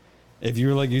 Like, if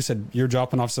you said you're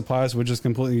dropping off supplies, which is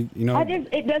completely,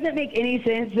 it doesn't make any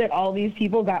sense that all these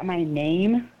people got my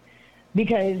name,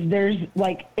 because there's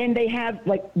and they have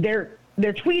they're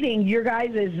tweeting your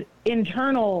guys'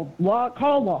 internal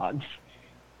call logs.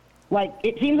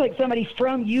 It seems like somebody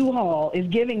from U-Haul is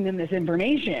giving them this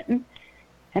information.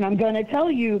 And I'm going to tell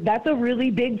you, that's a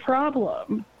really big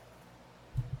problem.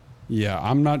 Yeah,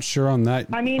 I'm not sure on that.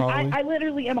 I mean, I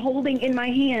literally am holding in my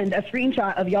hand a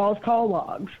screenshot of y'all's call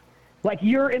logs.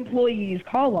 Your employees'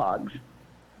 call logs.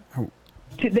 Oh.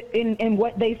 In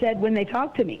what they said when they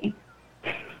talked to me.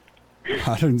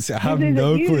 I have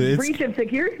no clue. This is a huge breach of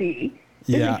security.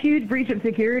 This is a huge breach of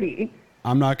security.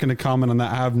 I'm not going to comment on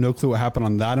that. I have no clue what happened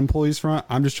on that employee's front.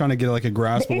 I'm just trying to get a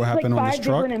grasp of what happened on this truck. It's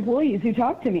 5 different employees who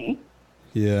talked to me.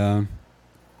 Yeah.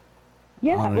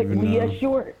 Yeah, Leah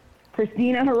Short,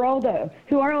 Christina Geraldo.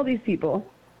 Who are all these people?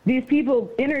 These people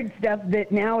entered stuff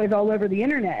that now is all over the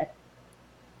internet.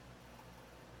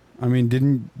 I mean,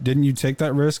 didn't you take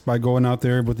that risk by going out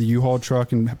there with the U-Haul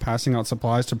truck and passing out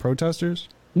supplies to protesters?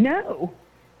 No.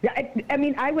 I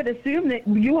mean, I would assume that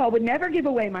U-Haul would never give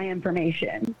away my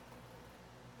information.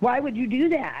 Why would you do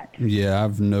that? Yeah, I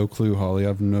have no clue, Holly. I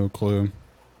have no clue.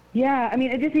 Yeah, I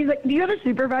mean, it just seems like, do you have a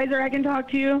supervisor I can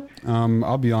talk to?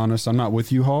 I'll be honest, I'm not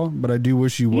with U-Haul, but I do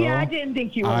wish you well. Yeah, I didn't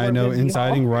think you were. I know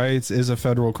inciting riots is a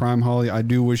federal crime, Holly. I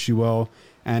do wish you well,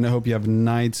 and I hope you have a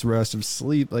night's rest of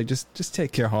sleep. Just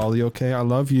take care, Holly, okay? I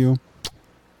love you.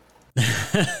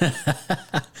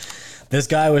 This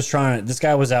guy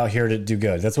was out here to do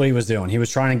good. That's what he was doing. He was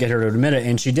trying to get her to admit it,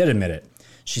 and she did admit it.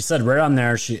 She said right on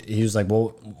there, he was like,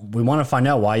 "Well, we want to find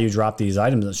out why you dropped these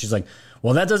items." And she's like,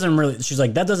 "Well, that doesn't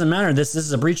matter. This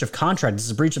is a breach of contract. This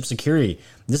is a breach of security.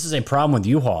 This is a problem with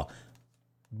U-Haul."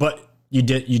 But you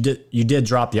did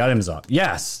drop the items off.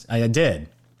 Yes, I did.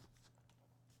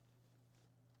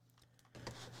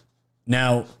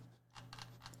 Now,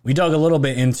 we dug a little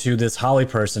bit into this Holly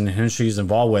person and who she's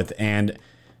involved with, and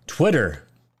Twitter,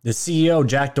 the CEO,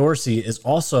 Jack Dorsey, is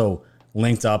also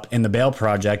linked up in the Bail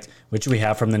Project, which we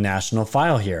have from the National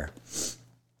File here.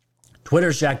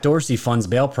 Twitter's Jack Dorsey funds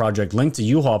Bail Project linked to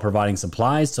U-Haul providing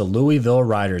supplies to Louisville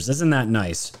riders. Isn't that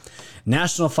nice?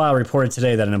 National File reported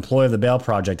today that an employee of the Bail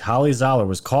Project, Holly Zoller,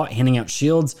 was caught handing out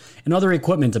shields and other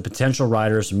equipment to potential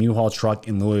riders from U-Haul truck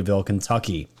in Louisville,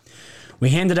 Kentucky. We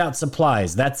handed out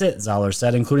supplies. That's it, Zoller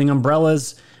said, including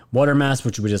umbrellas, water masks,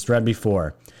 which we just read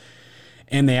before.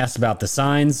 And they asked about the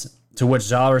signs, to which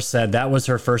Zoller said that was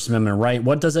her First Amendment right.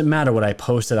 What does it matter what I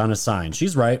posted on a sign?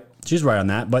 She's right. She's right on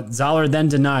that. But Zoller then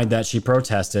denied that she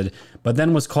protested, but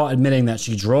then was caught admitting that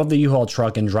she drove the U-Haul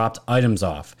truck and dropped items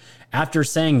off. After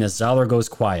saying this, Zoller goes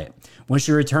quiet. When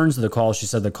she returns to the call, she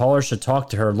said the caller should talk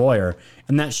to her lawyer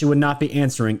and that she would not be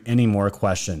answering any more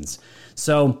questions.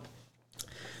 So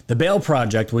the Bail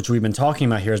Project, which we've been talking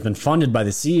about here, has been funded by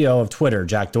the CEO of Twitter,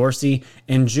 Jack Dorsey.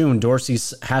 In June,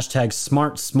 Dorsey's hashtag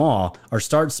Start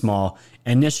Small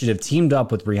initiative teamed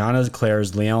up with Breonna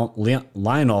Claire's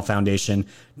Lionel Foundation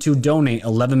to donate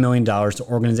 $11 million to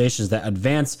organizations that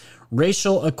advance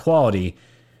racial equity,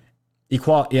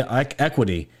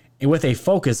 with a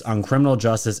focus on criminal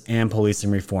justice and policing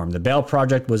reform. The Bail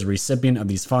Project was a recipient of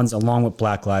these funds along with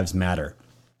Black Lives Matter.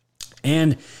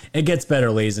 And it gets better,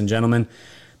 ladies and gentlemen.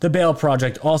 The Bail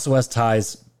Project also has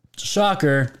ties,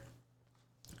 shocker,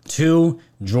 to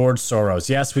George Soros.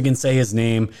 Yes, we can say his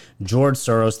name, George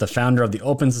Soros, the founder of the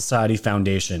Open Society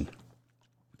Foundation.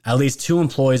 At least 2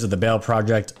 employees of the Bail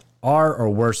Project are or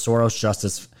were Soros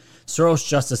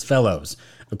Justice Fellows.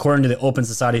 According to the Open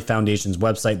Society Foundation's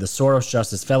website, the Soros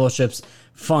Justice Fellowships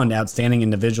fund outstanding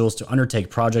individuals to undertake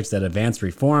projects that advance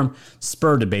reform,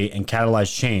 spur debate, and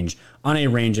catalyze change on a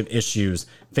range of issues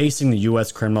facing the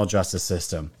U.S. criminal justice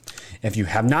system. If you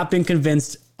have not been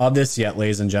convinced of this yet,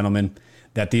 ladies and gentlemen,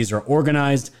 that these are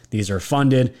organized, these are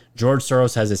funded, George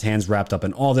Soros has his hands wrapped up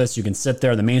in all this. You can sit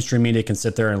there, the mainstream media can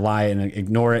sit there and lie and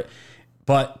ignore it,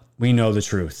 but we know the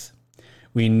truth.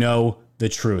 We know the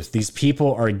truth. These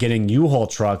people are getting U-Haul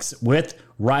trucks with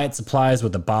riot supplies,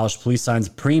 with abolished police signs,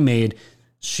 pre-made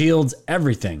shields,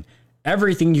 everything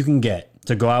you can get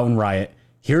to go out and riot.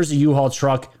 Here's a U-Haul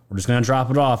truck. We're just going to drop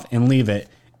it off and leave it.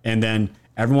 And then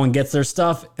everyone gets their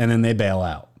stuff and then they bail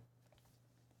out.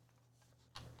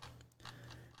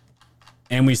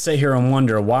 And we sit here and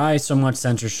wonder why so much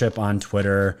censorship on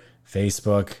Twitter,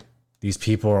 Facebook. These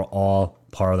people are all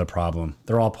part of the problem.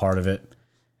 They're all part of it.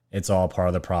 It's all part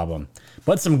of the problem.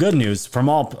 But some good news from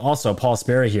also Paul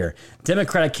Sperry here.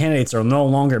 Democratic candidates are no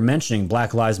longer mentioning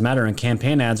Black Lives Matter in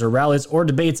campaign ads or rallies or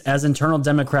debates as internal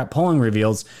Democrat polling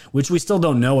reveals, which we still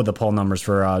don't know what the poll numbers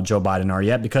for Joe Biden are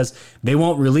yet because they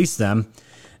won't release them.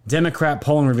 Democrat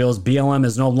polling reveals BLM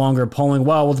is no longer polling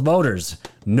well with voters.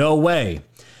 No way.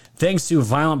 Thanks to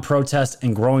violent protests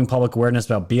and growing public awareness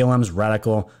about BLM's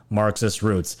radical Marxist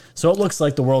roots. So it looks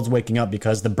like the world's waking up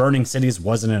because the burning cities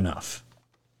wasn't enough.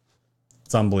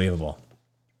 It's unbelievable.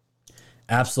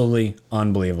 Absolutely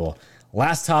unbelievable.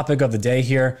 Last topic of the day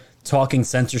here, talking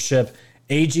censorship.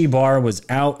 AG Barr was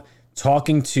out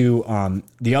talking to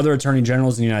the other attorney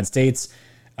generals in the United States,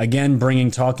 again,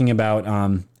 talking about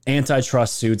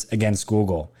antitrust suits against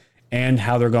Google and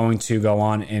how they're going to go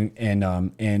on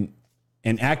and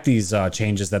enact these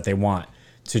changes that they want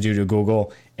to do to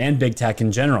Google and big tech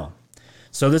in general.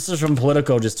 So this is from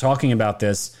Politico, just talking about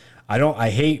this. I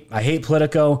hate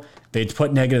Politico. They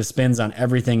put negative spins on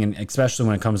everything, and especially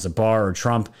when it comes to Barr or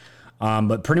Trump.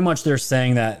 But pretty much they're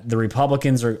saying that the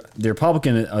Republican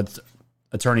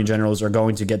attorney generals are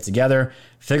going to get together,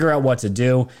 figure out what to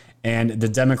do, and the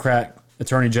Democrat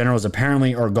attorney generals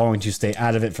apparently are going to stay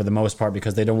out of it for the most part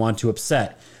because they don't want to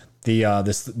upset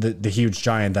the huge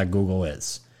giant that Google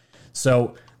is.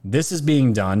 So this is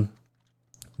being done.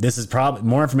 This is probably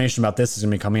more information about this is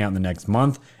going to be coming out in the next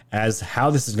month as how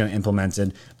this is going to be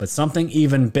implemented, but something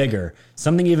even bigger,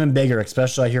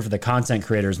 especially I hear for the content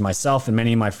creators, myself and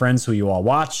many of my friends who you all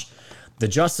watch. The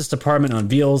Justice Department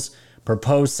unveils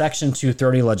proposed Section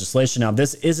 230 legislation. Now,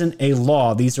 this isn't a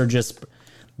law. These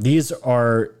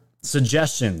are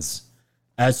suggestions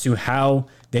as to how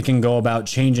they can go about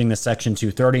changing the Section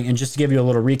 230. And just to give you a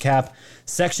little recap,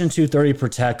 Section 230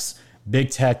 protects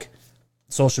big tech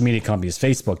social media companies,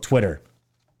 Facebook, Twitter.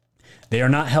 They are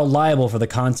not held liable for the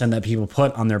content that people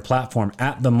put on their platform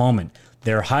at the moment.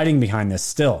 They're hiding behind this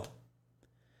still.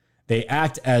 They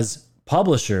act as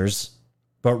publishers,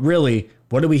 but really,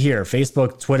 what do we hear?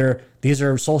 Facebook, Twitter, these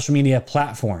are social media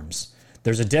platforms.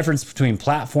 There's a difference between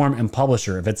platform and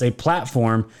publisher. If it's a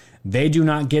platform, they do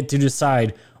not get to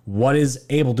decide what is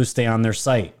able to stay on their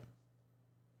site.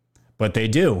 But they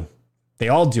do. They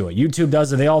all do it. YouTube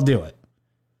does it. They all do it.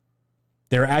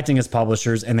 They're acting as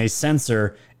publishers and they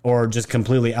censor or just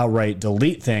completely outright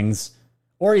delete things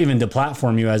or even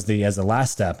deplatform you as the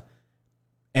last step,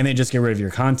 and they just get rid of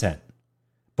your content.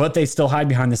 But they still hide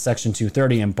behind the Section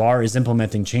 230, and Barr is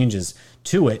implementing changes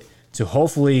to it to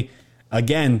hopefully,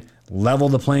 again, level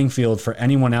the playing field for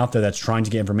anyone out there that's trying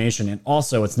to get information. And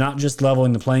also, it's not just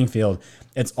leveling the playing field,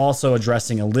 it's also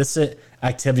addressing illicit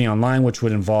activity online, which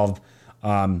would involve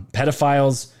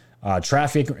pedophiles,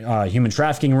 human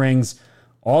trafficking rings,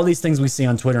 all these things we see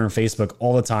on Twitter and Facebook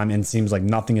all the time, and it seems like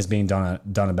nothing is being done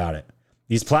about it.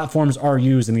 These platforms are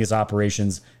used in these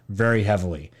operations very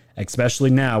heavily, especially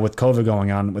now with COVID going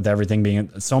on, with everything being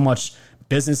so much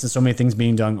business and so many things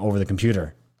being done over the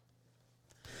computer.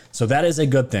 So that is a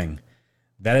good thing.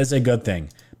 That is a good thing.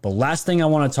 But last thing I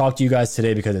want to talk to you guys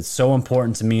today, because it's so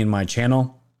important to me and my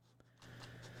channel.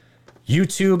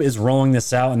 YouTube is rolling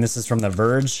this out, and this is from The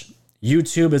Verge.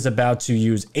 YouTube is about to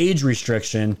use age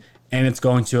restriction, and it's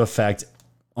going to affect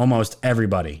almost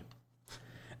everybody.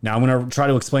 Now, I'm going to try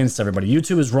to explain this to everybody.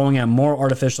 YouTube is rolling out more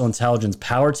artificial intelligence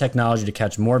powered technology to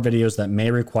catch more videos that may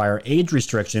require age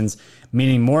restrictions,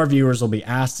 meaning more viewers will be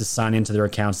asked to sign into their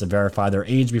accounts to verify their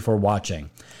age before watching.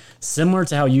 Similar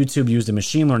to how YouTube used a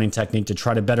machine learning technique to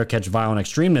try to better catch violent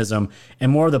extremism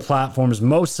and more of the platform's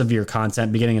most severe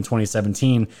content beginning in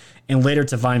 2017, and later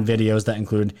to find videos that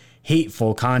include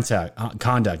hateful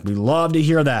conduct. We love to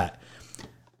hear that.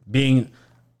 Being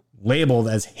labeled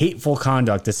as hateful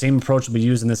conduct, the same approach will be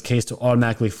used in this case to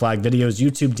automatically flag videos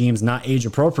YouTube deems not age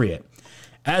appropriate.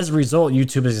 As a result,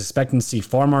 YouTube is expecting to see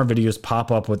far more videos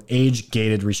pop up with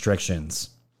age-gated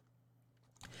restrictions.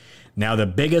 Now, the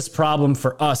biggest problem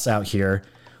for us out here,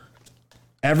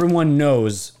 everyone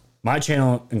knows, my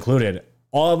channel included,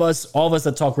 all of us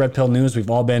that talk Red Pill News, we've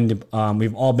all been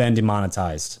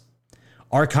demonetized.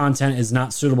 Our content is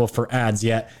not suitable for ads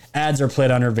yet. Ads are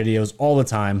played on our videos all the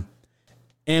time,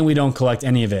 and we don't collect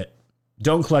any of it.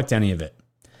 Don't collect any of it.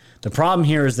 The problem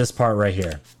here is this part right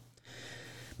here.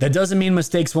 That doesn't mean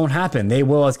mistakes won't happen. They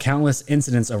will, as countless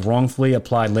incidents of wrongfully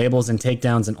applied labels and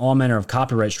takedowns and all manner of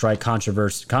copyright strike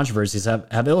controversies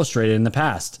have illustrated in the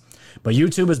past. But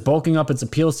YouTube is bulking up its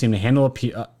appeals team to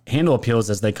handle appeals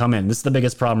as they come in. This is the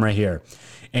biggest problem right here.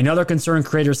 Another concern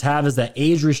creators have is that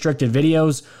age-restricted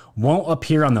videos won't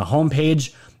appear on the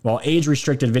homepage. While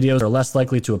age-restricted videos are less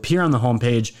likely to appear on the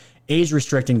homepage, age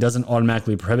restricting doesn't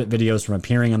automatically prohibit videos from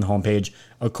appearing on the homepage,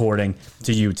 according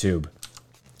to YouTube.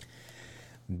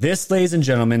 This, ladies and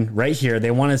gentlemen, right here,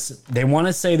 they want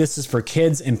to say this is for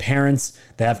kids and parents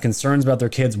that have concerns about their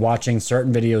kids watching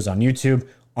certain videos on YouTube.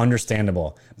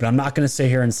 Understandable. But I'm not going to sit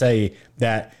here and say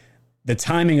that the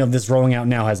timing of this rolling out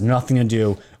now has nothing to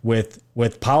do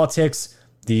with politics,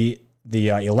 the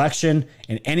election,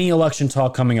 and any election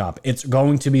talk coming up. It's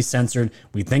going to be censored.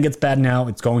 We think it's bad now.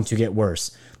 It's going to get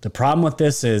worse. The problem with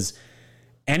this is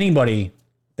anybody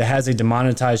that has a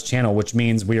demonetized channel, which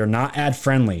means we are not ad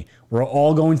friendly, we're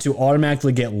all going to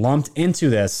automatically get lumped into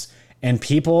this. And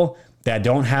people that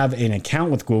don't have an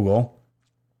account with Google,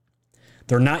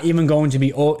 they're not even going to be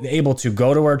able to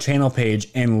go to our channel page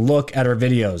and look at our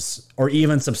videos or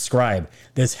even subscribe.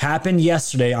 This happened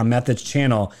yesterday on Method's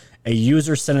channel. A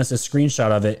user sent us a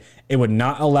screenshot of it. It would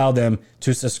not allow them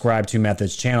to subscribe to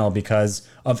Method's channel because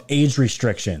of age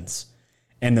restrictions.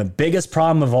 And the biggest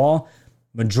problem of all,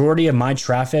 majority of my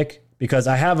traffic, because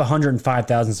I have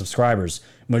 105,000 subscribers,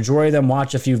 majority of them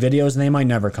watch a few videos and they might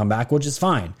never come back, which is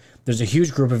fine. There's a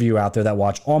huge group of you out there that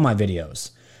watch all my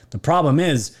videos. The problem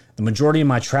is the majority of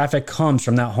my traffic comes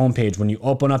from that homepage. When you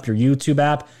open up your YouTube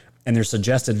app and there's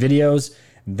suggested videos,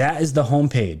 that is the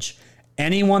homepage.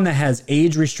 Anyone that has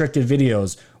age-restricted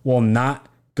videos will not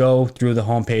go through the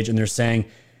homepage, and they're saying,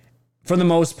 for the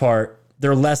most part,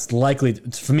 they're less likely.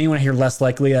 For me, when I hear less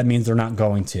likely, that means they're not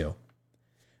going to.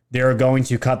 They're going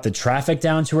to cut the traffic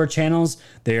down to our channels.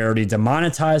 They already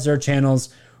demonetized our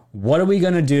channels. What are we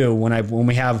going to do when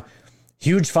we have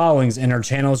huge followings and our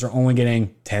channels are only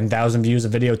getting 10,000 views a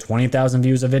video, 20,000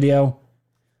 views a video?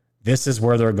 This is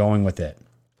where they're going with it.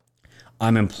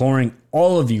 I'm imploring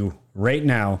all of you right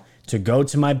now to go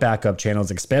to my backup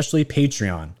channels, especially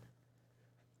Patreon.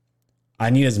 I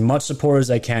need as much support as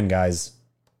I can, guys.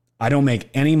 I don't make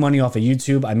any money off of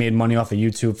YouTube. I made money off of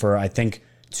YouTube for, I think,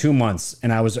 2 months,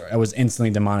 and I was instantly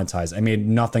demonetized. I made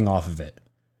nothing off of it.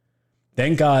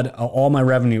 Thank God all my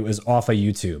revenue is off of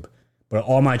YouTube, but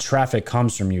all my traffic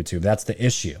comes from YouTube. That's the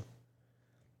issue.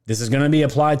 This is going to be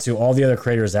applied to all the other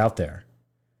creators out there.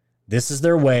 This is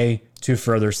their way to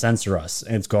further censor us,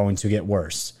 and it's going to get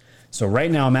worse. So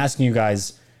right now, I'm asking you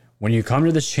guys, when you come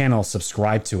to this channel,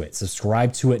 subscribe to it.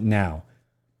 Subscribe to it now.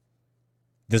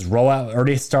 This rollout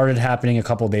already started happening a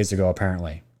couple of days ago,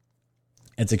 apparently.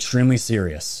 It's extremely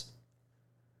serious.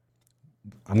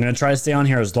 I'm going to try to stay on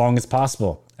here as long as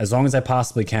possible, as long as I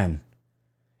possibly can.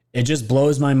 It just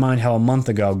blows my mind how a month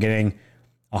ago, getting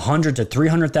 100 to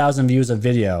 300,000 views of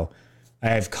video,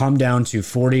 I have come down to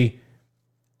 40.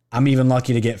 I'm even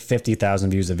lucky to get 50,000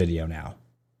 views of video now.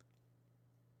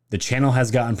 The channel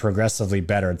has gotten progressively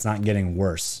better. It's not getting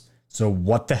worse. So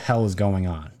what the hell is going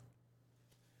on?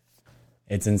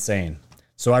 It's insane.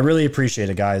 So I really appreciate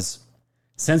it, guys.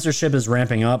 Censorship is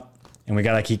ramping up, and we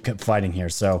got to keep fighting here.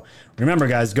 So remember,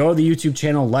 guys, go to the YouTube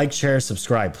channel, like, share,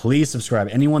 subscribe. Please subscribe.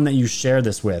 Anyone that you share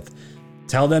this with,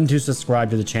 tell them to subscribe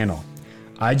to the channel.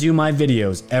 I do my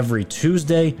videos every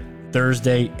Tuesday,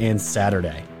 Thursday, and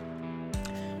Saturday.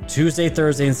 Tuesday,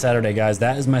 Thursday, and Saturday, guys.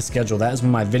 That is my schedule. That is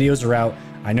when my videos are out.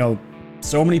 I know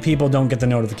so many people don't get the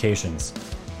notifications.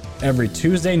 Every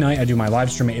Tuesday night, I do my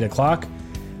live stream at 8 o'clock.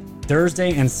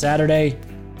 Thursday and Saturday,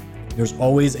 there's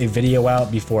always a video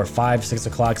out before 5, 6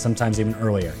 o'clock, sometimes even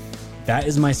earlier. That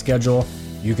is my schedule.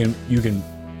 You can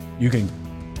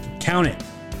count it.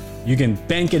 You can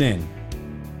bank it in.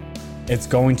 It's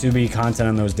going to be content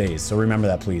on those days. So remember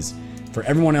that, please. For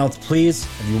everyone else, please,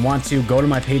 if you want to, go to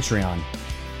my Patreon.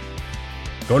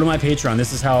 Go to my Patreon.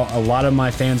 This is how a lot of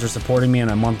my fans are supporting me on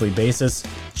a monthly basis.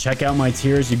 Check out my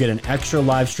tiers. You get an extra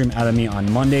live stream out of me on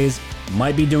Mondays.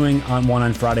 Might be doing one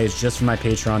on Fridays just for my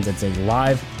Patrons. It's a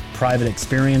live, private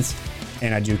experience,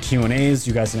 and I do Q&As.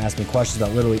 You guys can ask me questions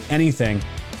about literally anything.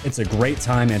 It's a great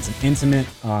time. It's an intimate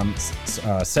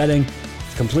setting.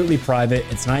 It's completely private.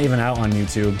 It's not even out on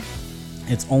YouTube.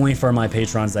 It's only for my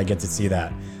patrons that get to see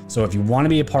that. So if you want to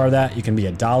be a part of that, you can be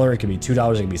 $1, it could be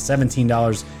 $2, it could be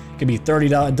 $17, it could be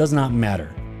 $30. It does not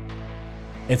matter.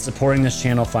 It's supporting this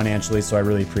channel financially, so I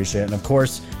really appreciate it. And of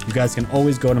course, you guys can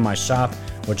always go to my shop,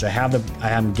 which I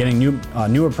am getting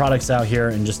newer products out here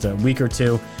in just a week or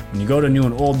two. When you go to new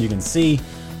and old, you can see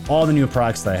all the new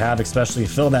products that I have, especially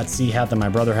Phil that sea hat that my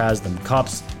brother has, the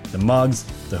cups, the mugs,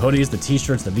 the hoodies, the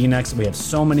t-shirts, the v-necks. We have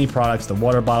so many products, the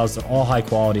water bottles, they're all high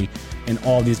quality, and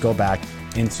all these go back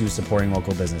into supporting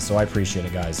local business. So I appreciate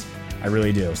it, guys. I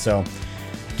really do. So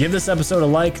give this episode a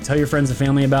like, tell your friends and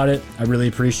family about it. I really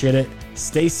appreciate it.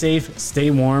 Stay safe,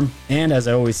 stay warm, and as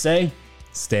I always say,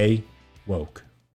 stay woke.